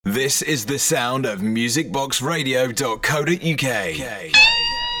This is the sound of musicboxradio.co.uk.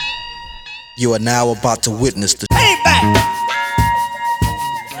 You are now about to witness the Payback.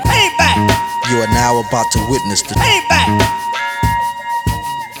 Payback. You are now about to witness the Payback.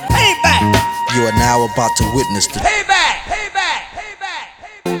 Payback. You are now about to witness the Payback. Payback.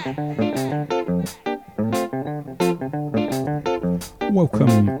 Payback.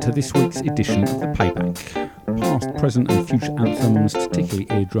 Welcome to this week's edition of the Payback. Past, present and future anthems to tickle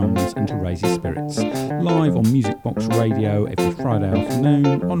your eardrums and to raise your spirits. Live on Music Box Radio every Friday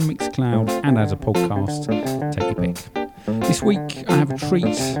afternoon, on Mixcloud and as a podcast. Take your pick. This week I have a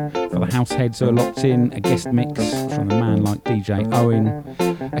treat for the house heads who are locked in, a guest mix from a man like ft.Owen,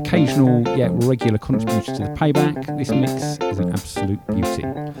 occasional yet regular contributor to the Payback. This mix is an absolute beauty.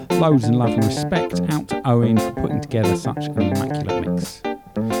 Loads and love and respect out to Owen for putting together such an immaculate mix.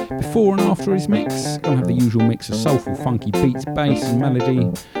 Before and after his mix, gonna have the usual mix of soulful, funky beats, bass and melody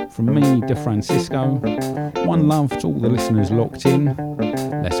from me, De Francisco. One love to all the listeners locked in.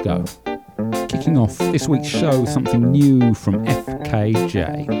 Let's go. Kicking off this week's show, something new from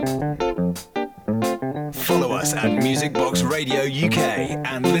FKJ. Follow us at Music Box Radio UK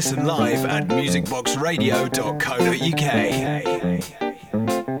and listen live at musicboxradio.co.uk.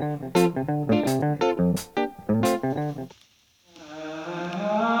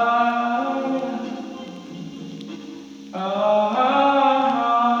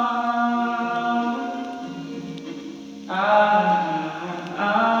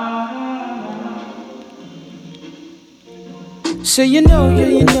 So you know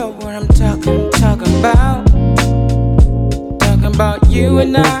what I'm talking about. Talking about you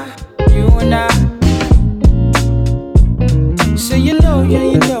and I. So you know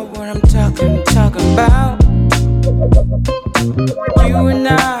what I'm talking about. You and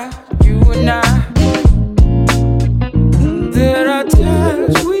I. There are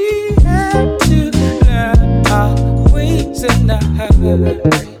times we have to learn our ways and our hurry.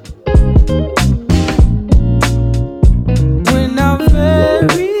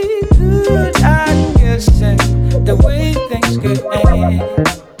 Very good at guessing the way things could end.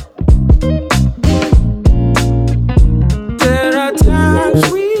 There are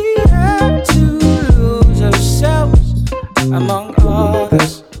times we have to lose ourselves among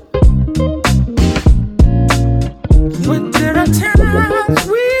others. But there are times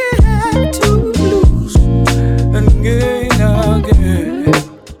we have to lose and gain again.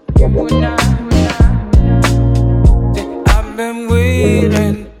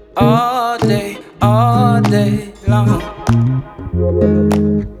 Waiting all day long.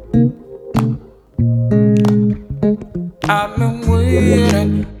 I've been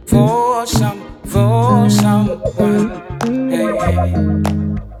waiting for someone. Hey.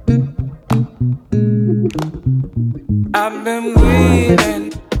 I've been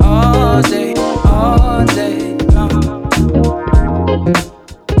waiting all day long.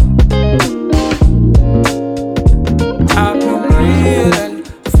 I've been waiting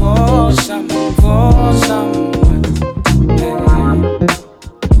for someone.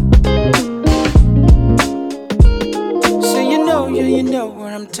 So you know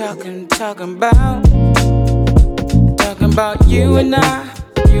what I'm talking about. Talking about you and I.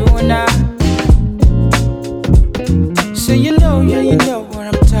 So you know what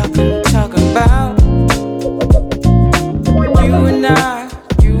I'm talking about. You and I.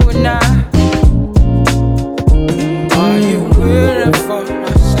 Are you waiting for a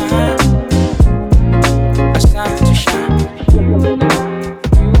sign to shine? You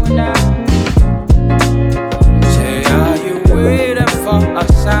and I. Say, are you waiting for a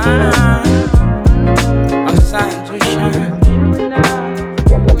sign to shine?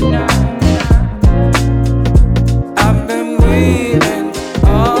 I've been waiting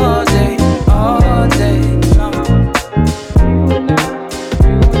all day long.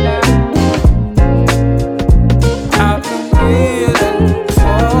 I've been waiting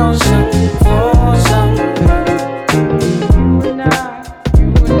for someone.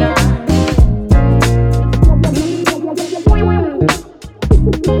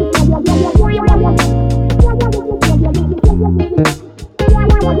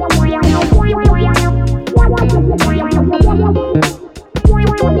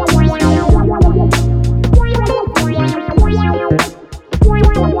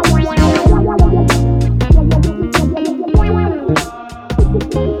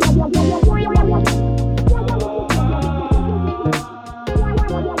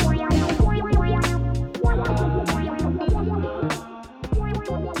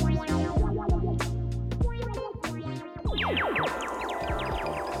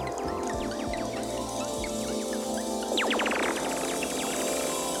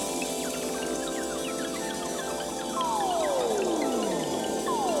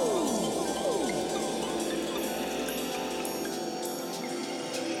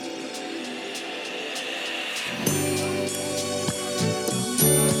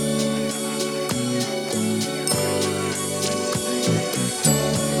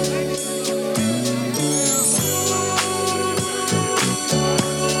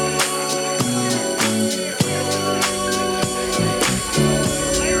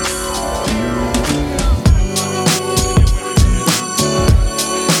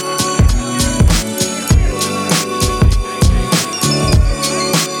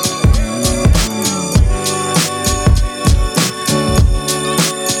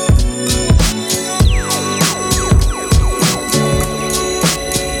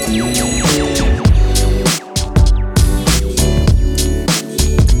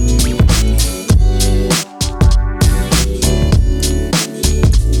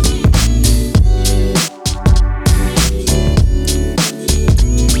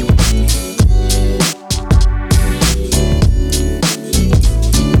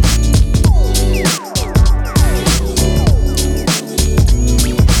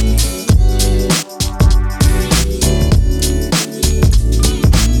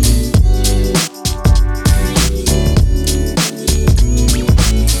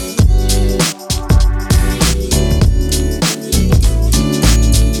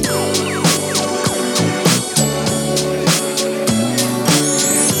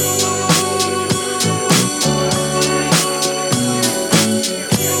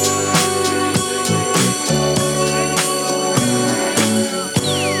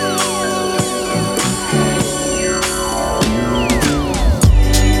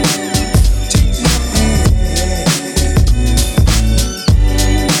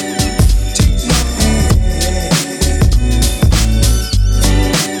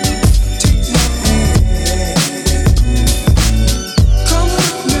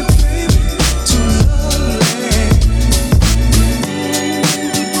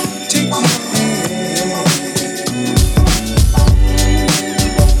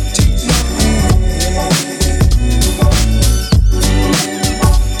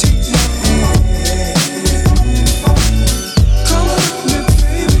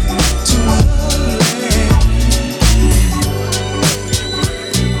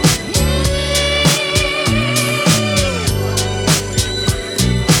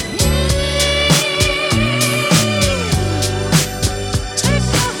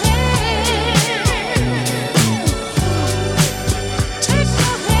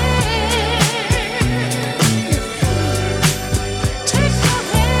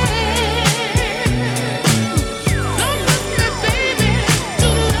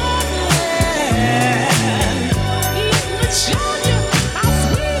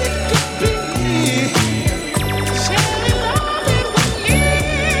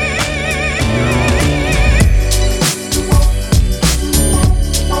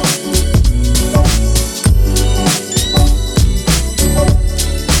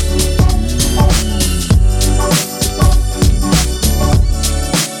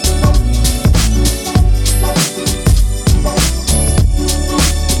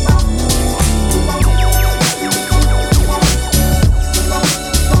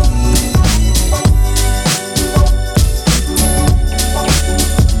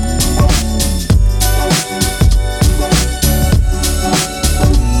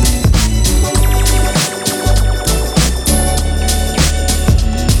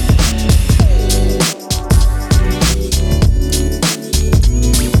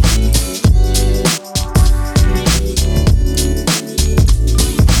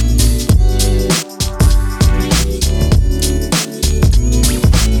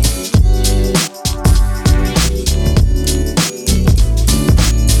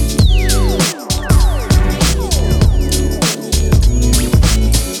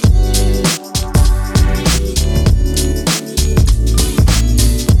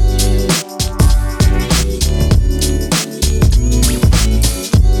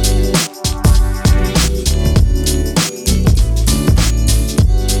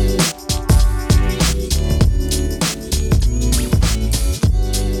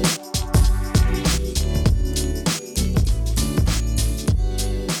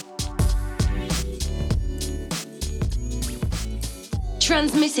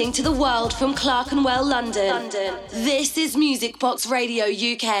 Transmitting to the world from Clerkenwell, London. This is Music Box Radio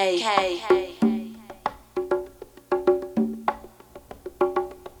UK.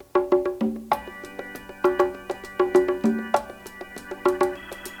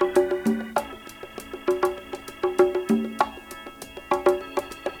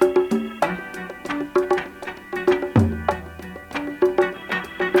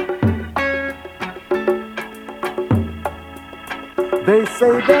 They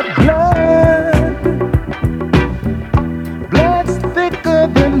say that blood's thicker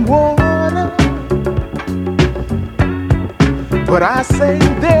than water, but I say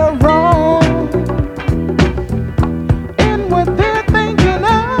they're wrong in what they're thinking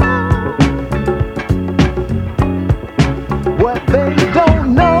of. What they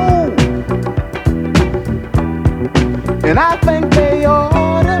don't know, and I think they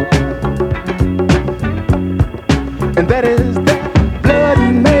oughta, and that is that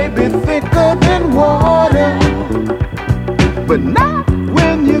may be thicker than water, but not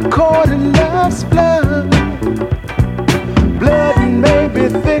when you're caught in love's flood. Blood may be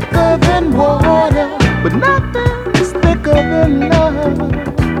thicker than water, but nothing's thicker than love.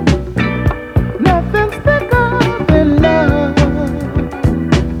 Nothing's thicker than love.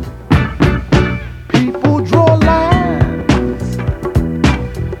 People draw lines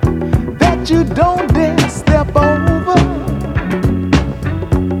that you don't dare step over.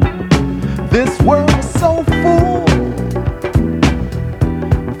 This world's so full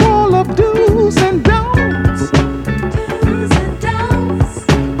of do's and don'ts.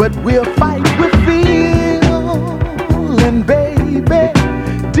 But we'll fight with feeling, baby,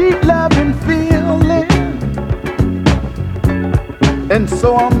 deep love and feeling. And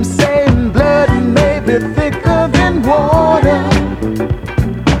so I'm saying blood may be thicker than water,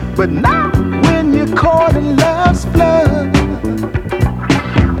 but not when you're caught in love's flood.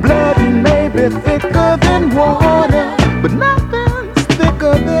 Blood may be thicker than water, but nothing's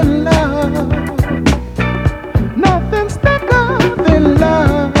thicker than love. Nothing's thicker than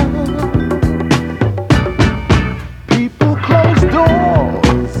love. People close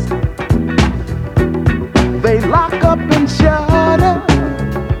doors, they lock up and shutter,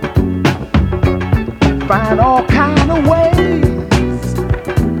 find all kind of ways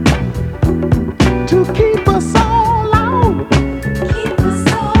to keep us all out.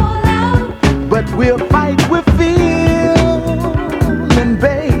 But we'll fight with feeling,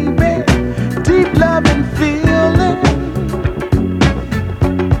 baby, deep love and feeling.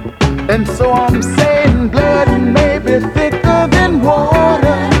 And so I'm saying blood may be thicker than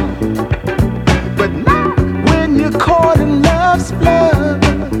water, but not when you're caught in love's flood.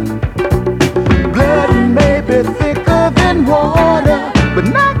 Blood may be thicker than water, but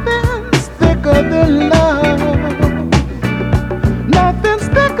nothing's thicker than love. Nothing's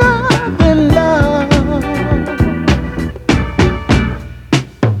thicker than love.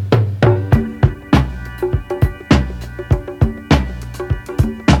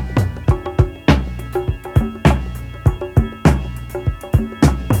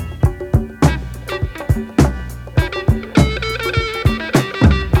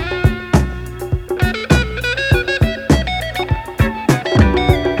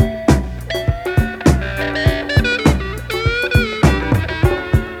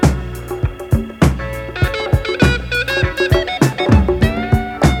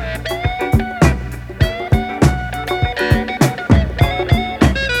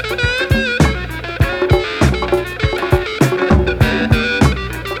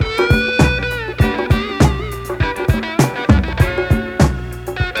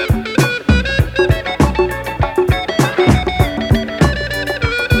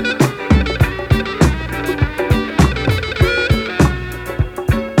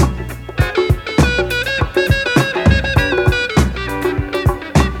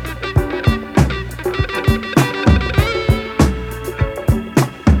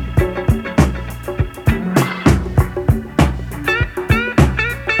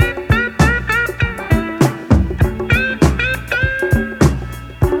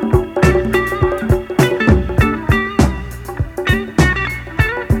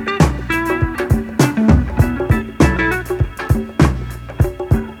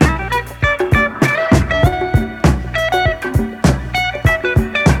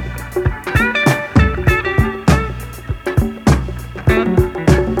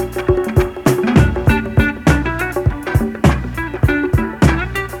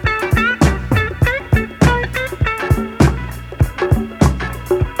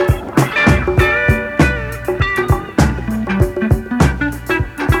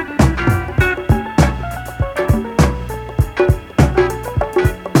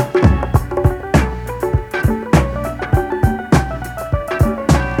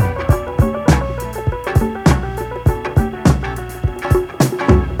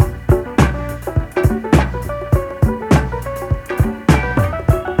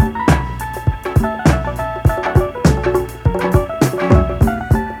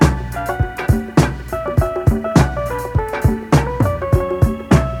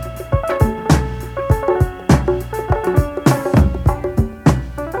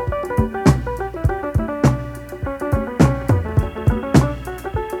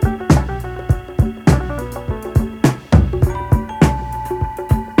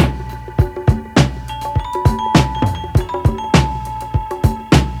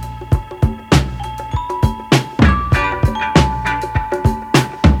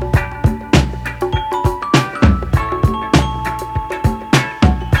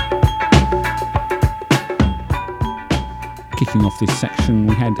 kicking off this section,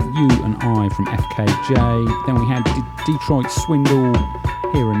 we had You and I from FKJ, then we had Detroit Swindle,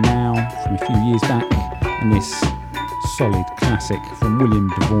 Here and Now from a few years back, and this solid classic from William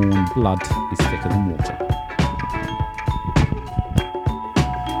DeVaughn, Blood is Thicker Than Water.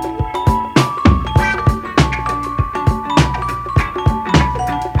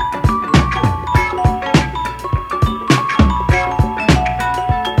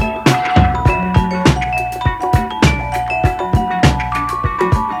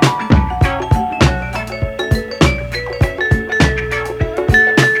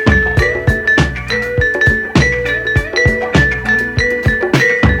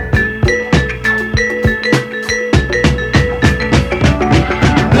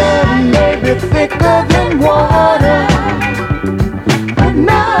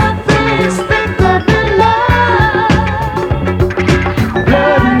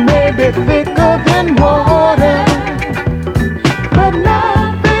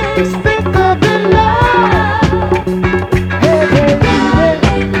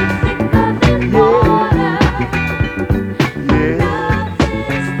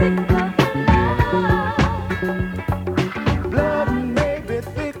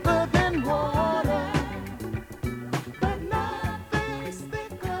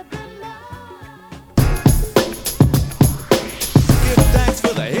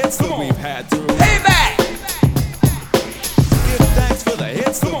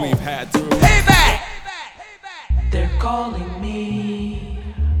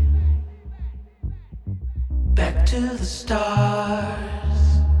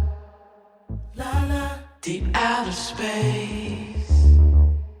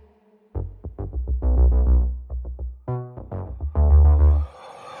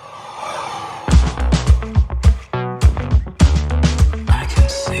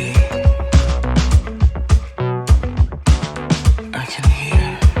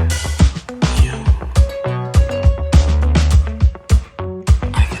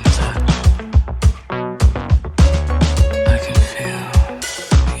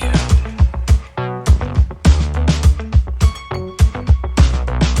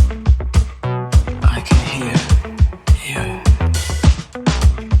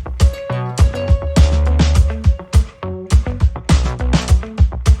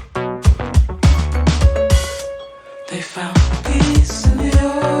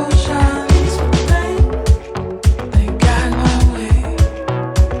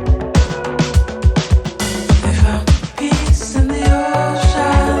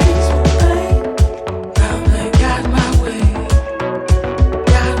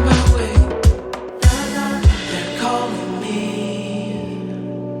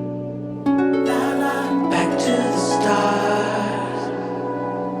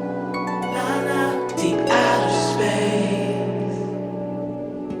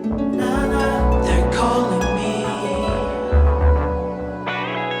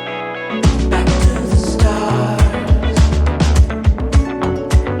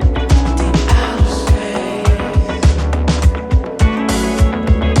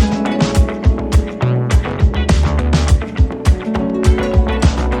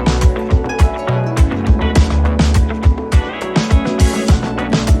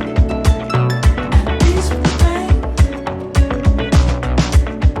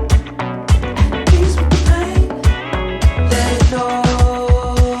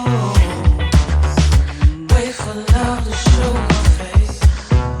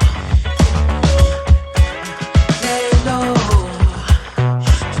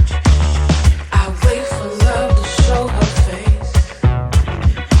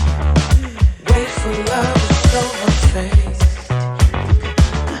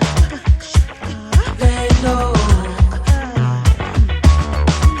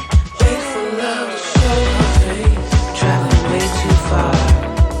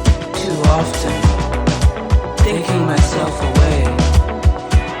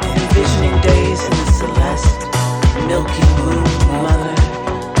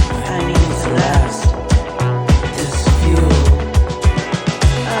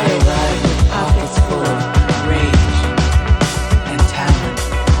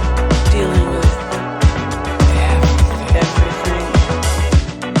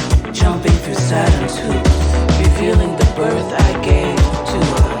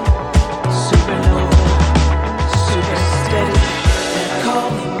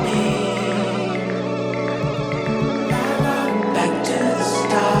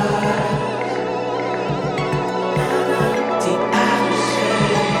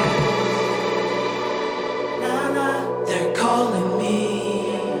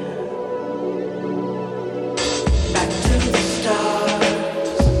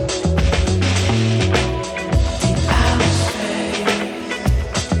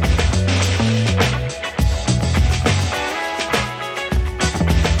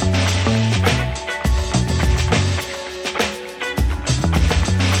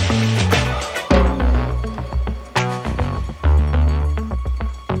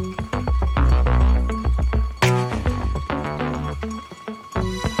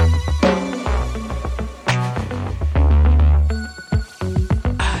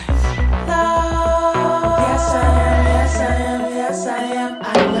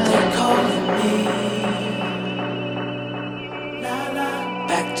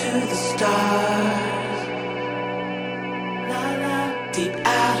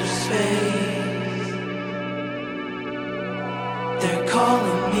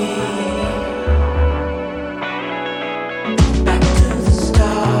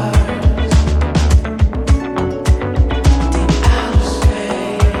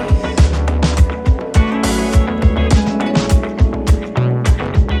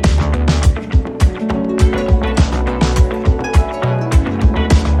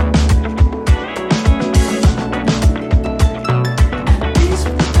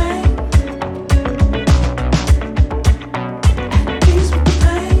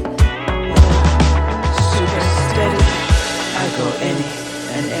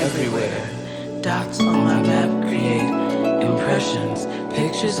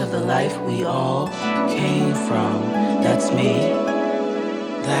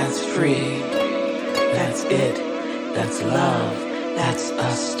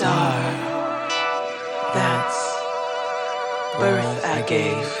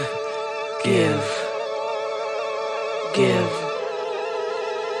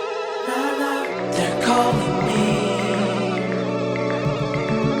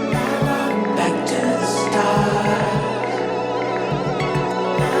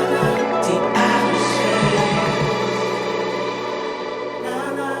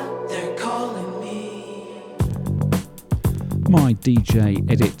 My DJ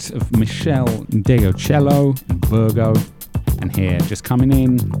edit of Michelle Deocello and Virgo, and here just coming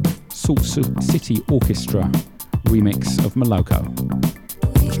in, Salt City Orchestra remix of Moloko.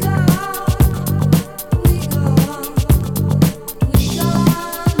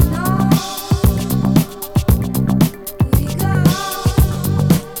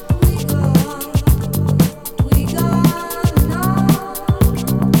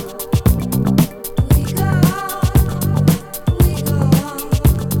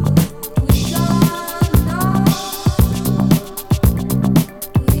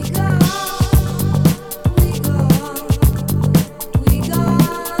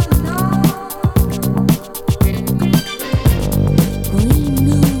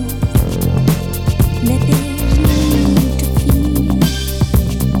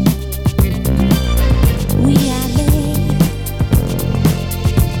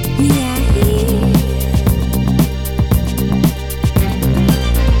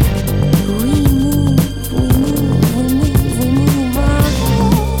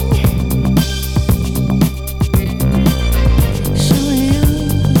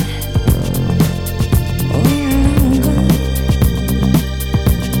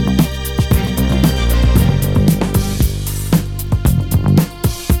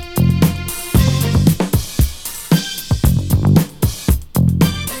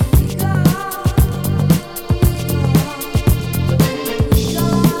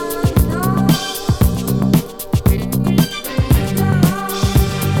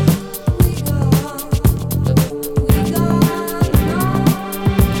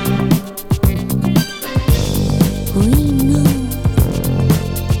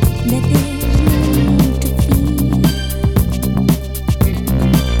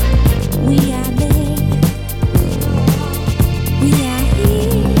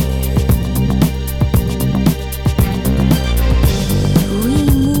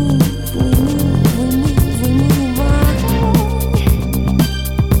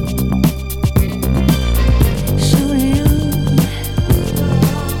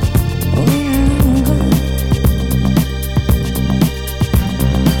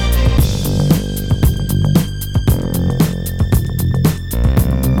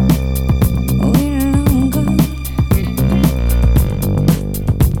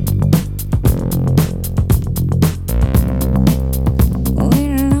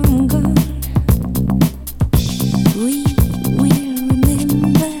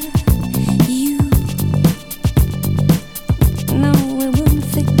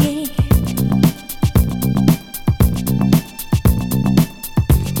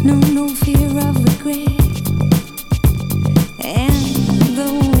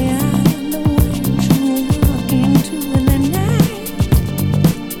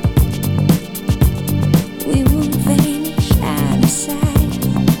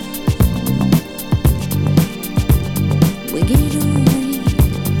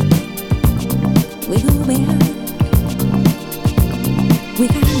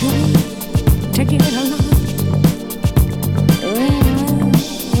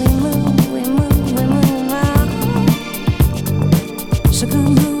 So come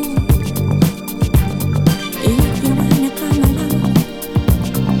on, if you wanna come along.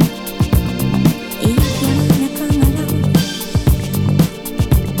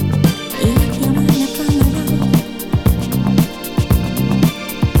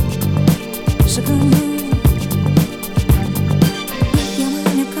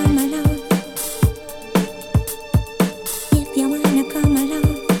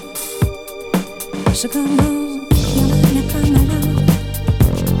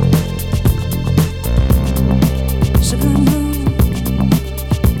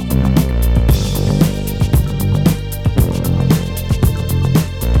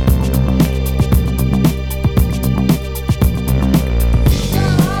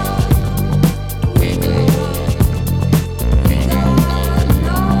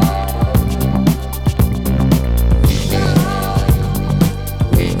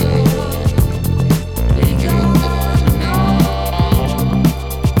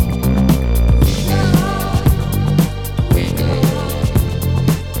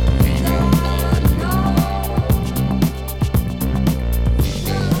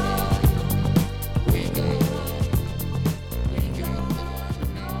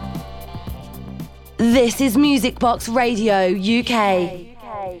 This is Music Box Radio UK.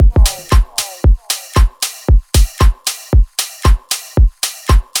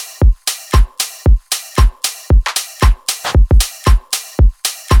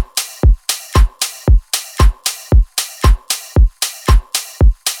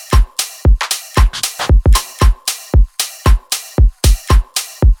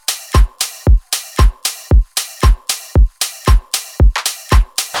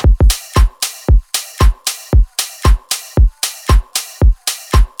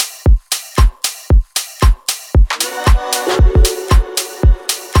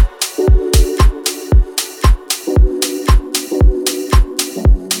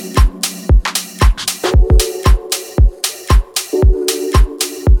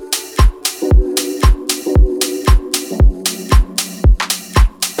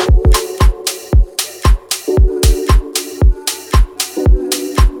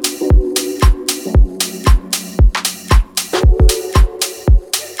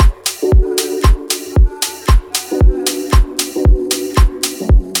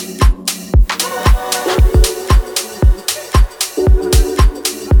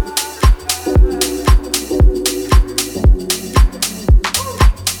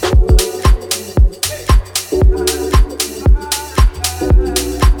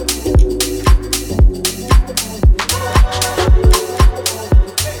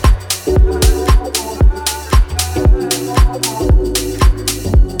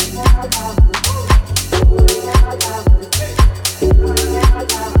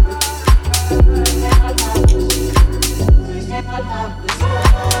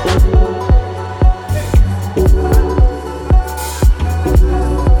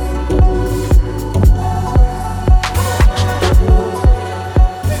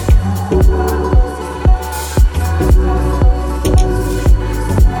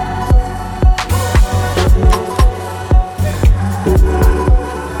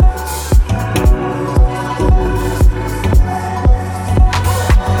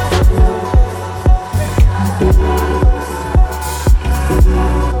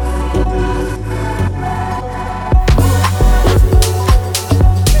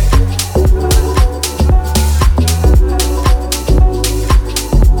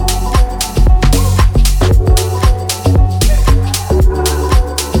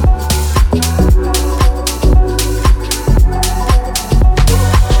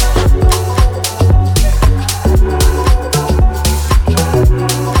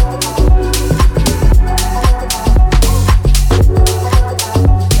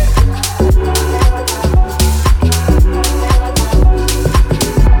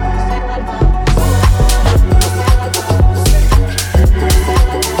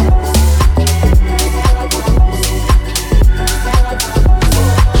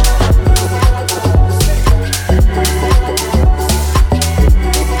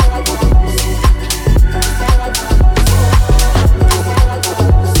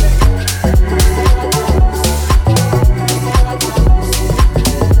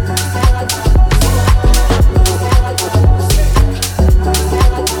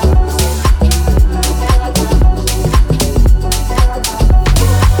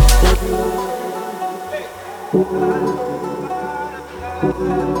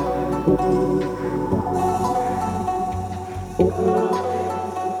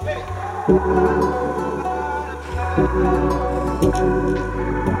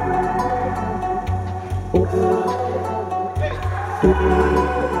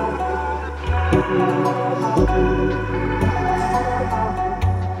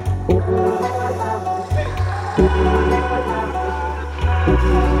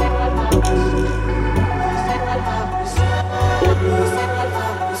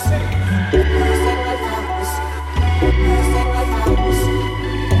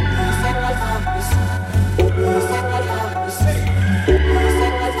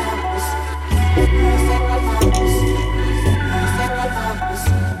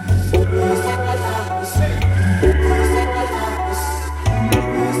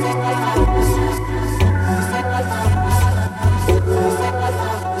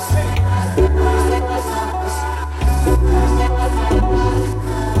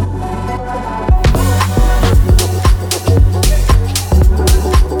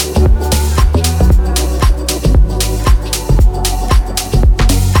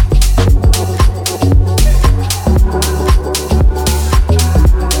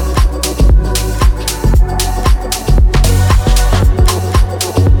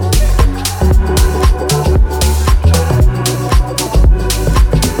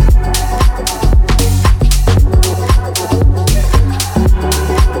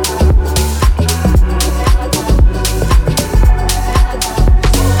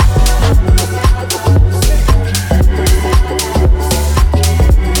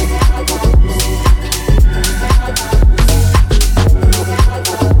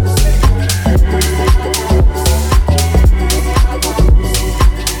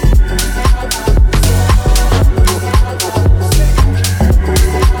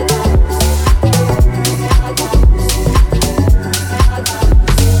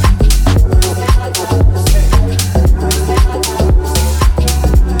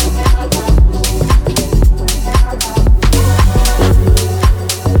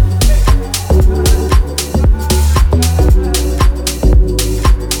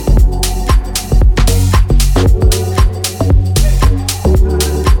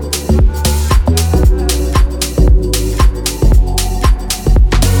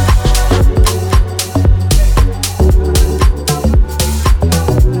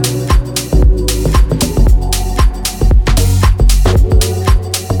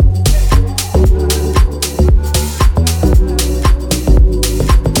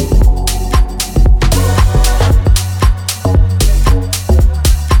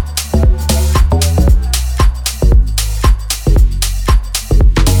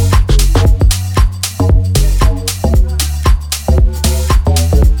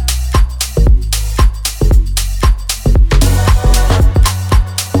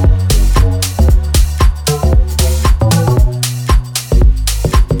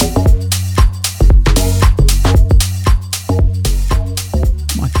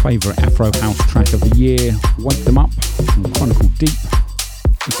 favourite Afro House track of the year, Wake Them Up from Chronicle Deep.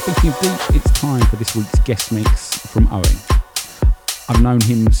 And speaking of deep, it's time for this week's guest mix from Owen. I've known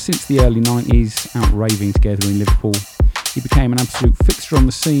him since the early 90s, out raving together in Liverpool. He became an absolute fixture on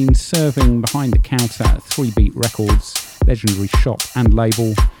the scene, serving behind the counter at 3 Beat Records, legendary shop and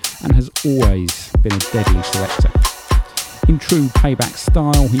label, and has always been a deadly selector. In true Payback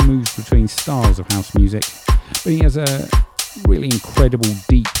style, he moves between styles of house music, but he has a really incredible,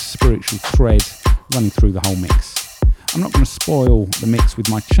 deep, spiritual thread running through the whole mix. I'm not going to spoil the mix with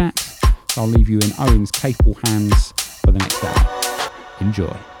my chat, so I'll leave you in Owen's capable hands for the next hour.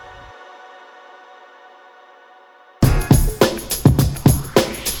 Enjoy.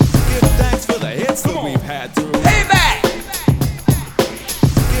 That we've had through. Payback!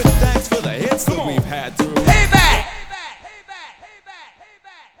 Give thanks for the hits that we've had through. Payback!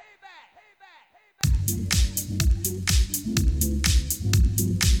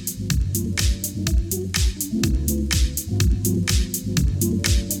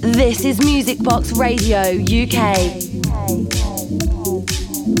 This is Music Box Radio UK.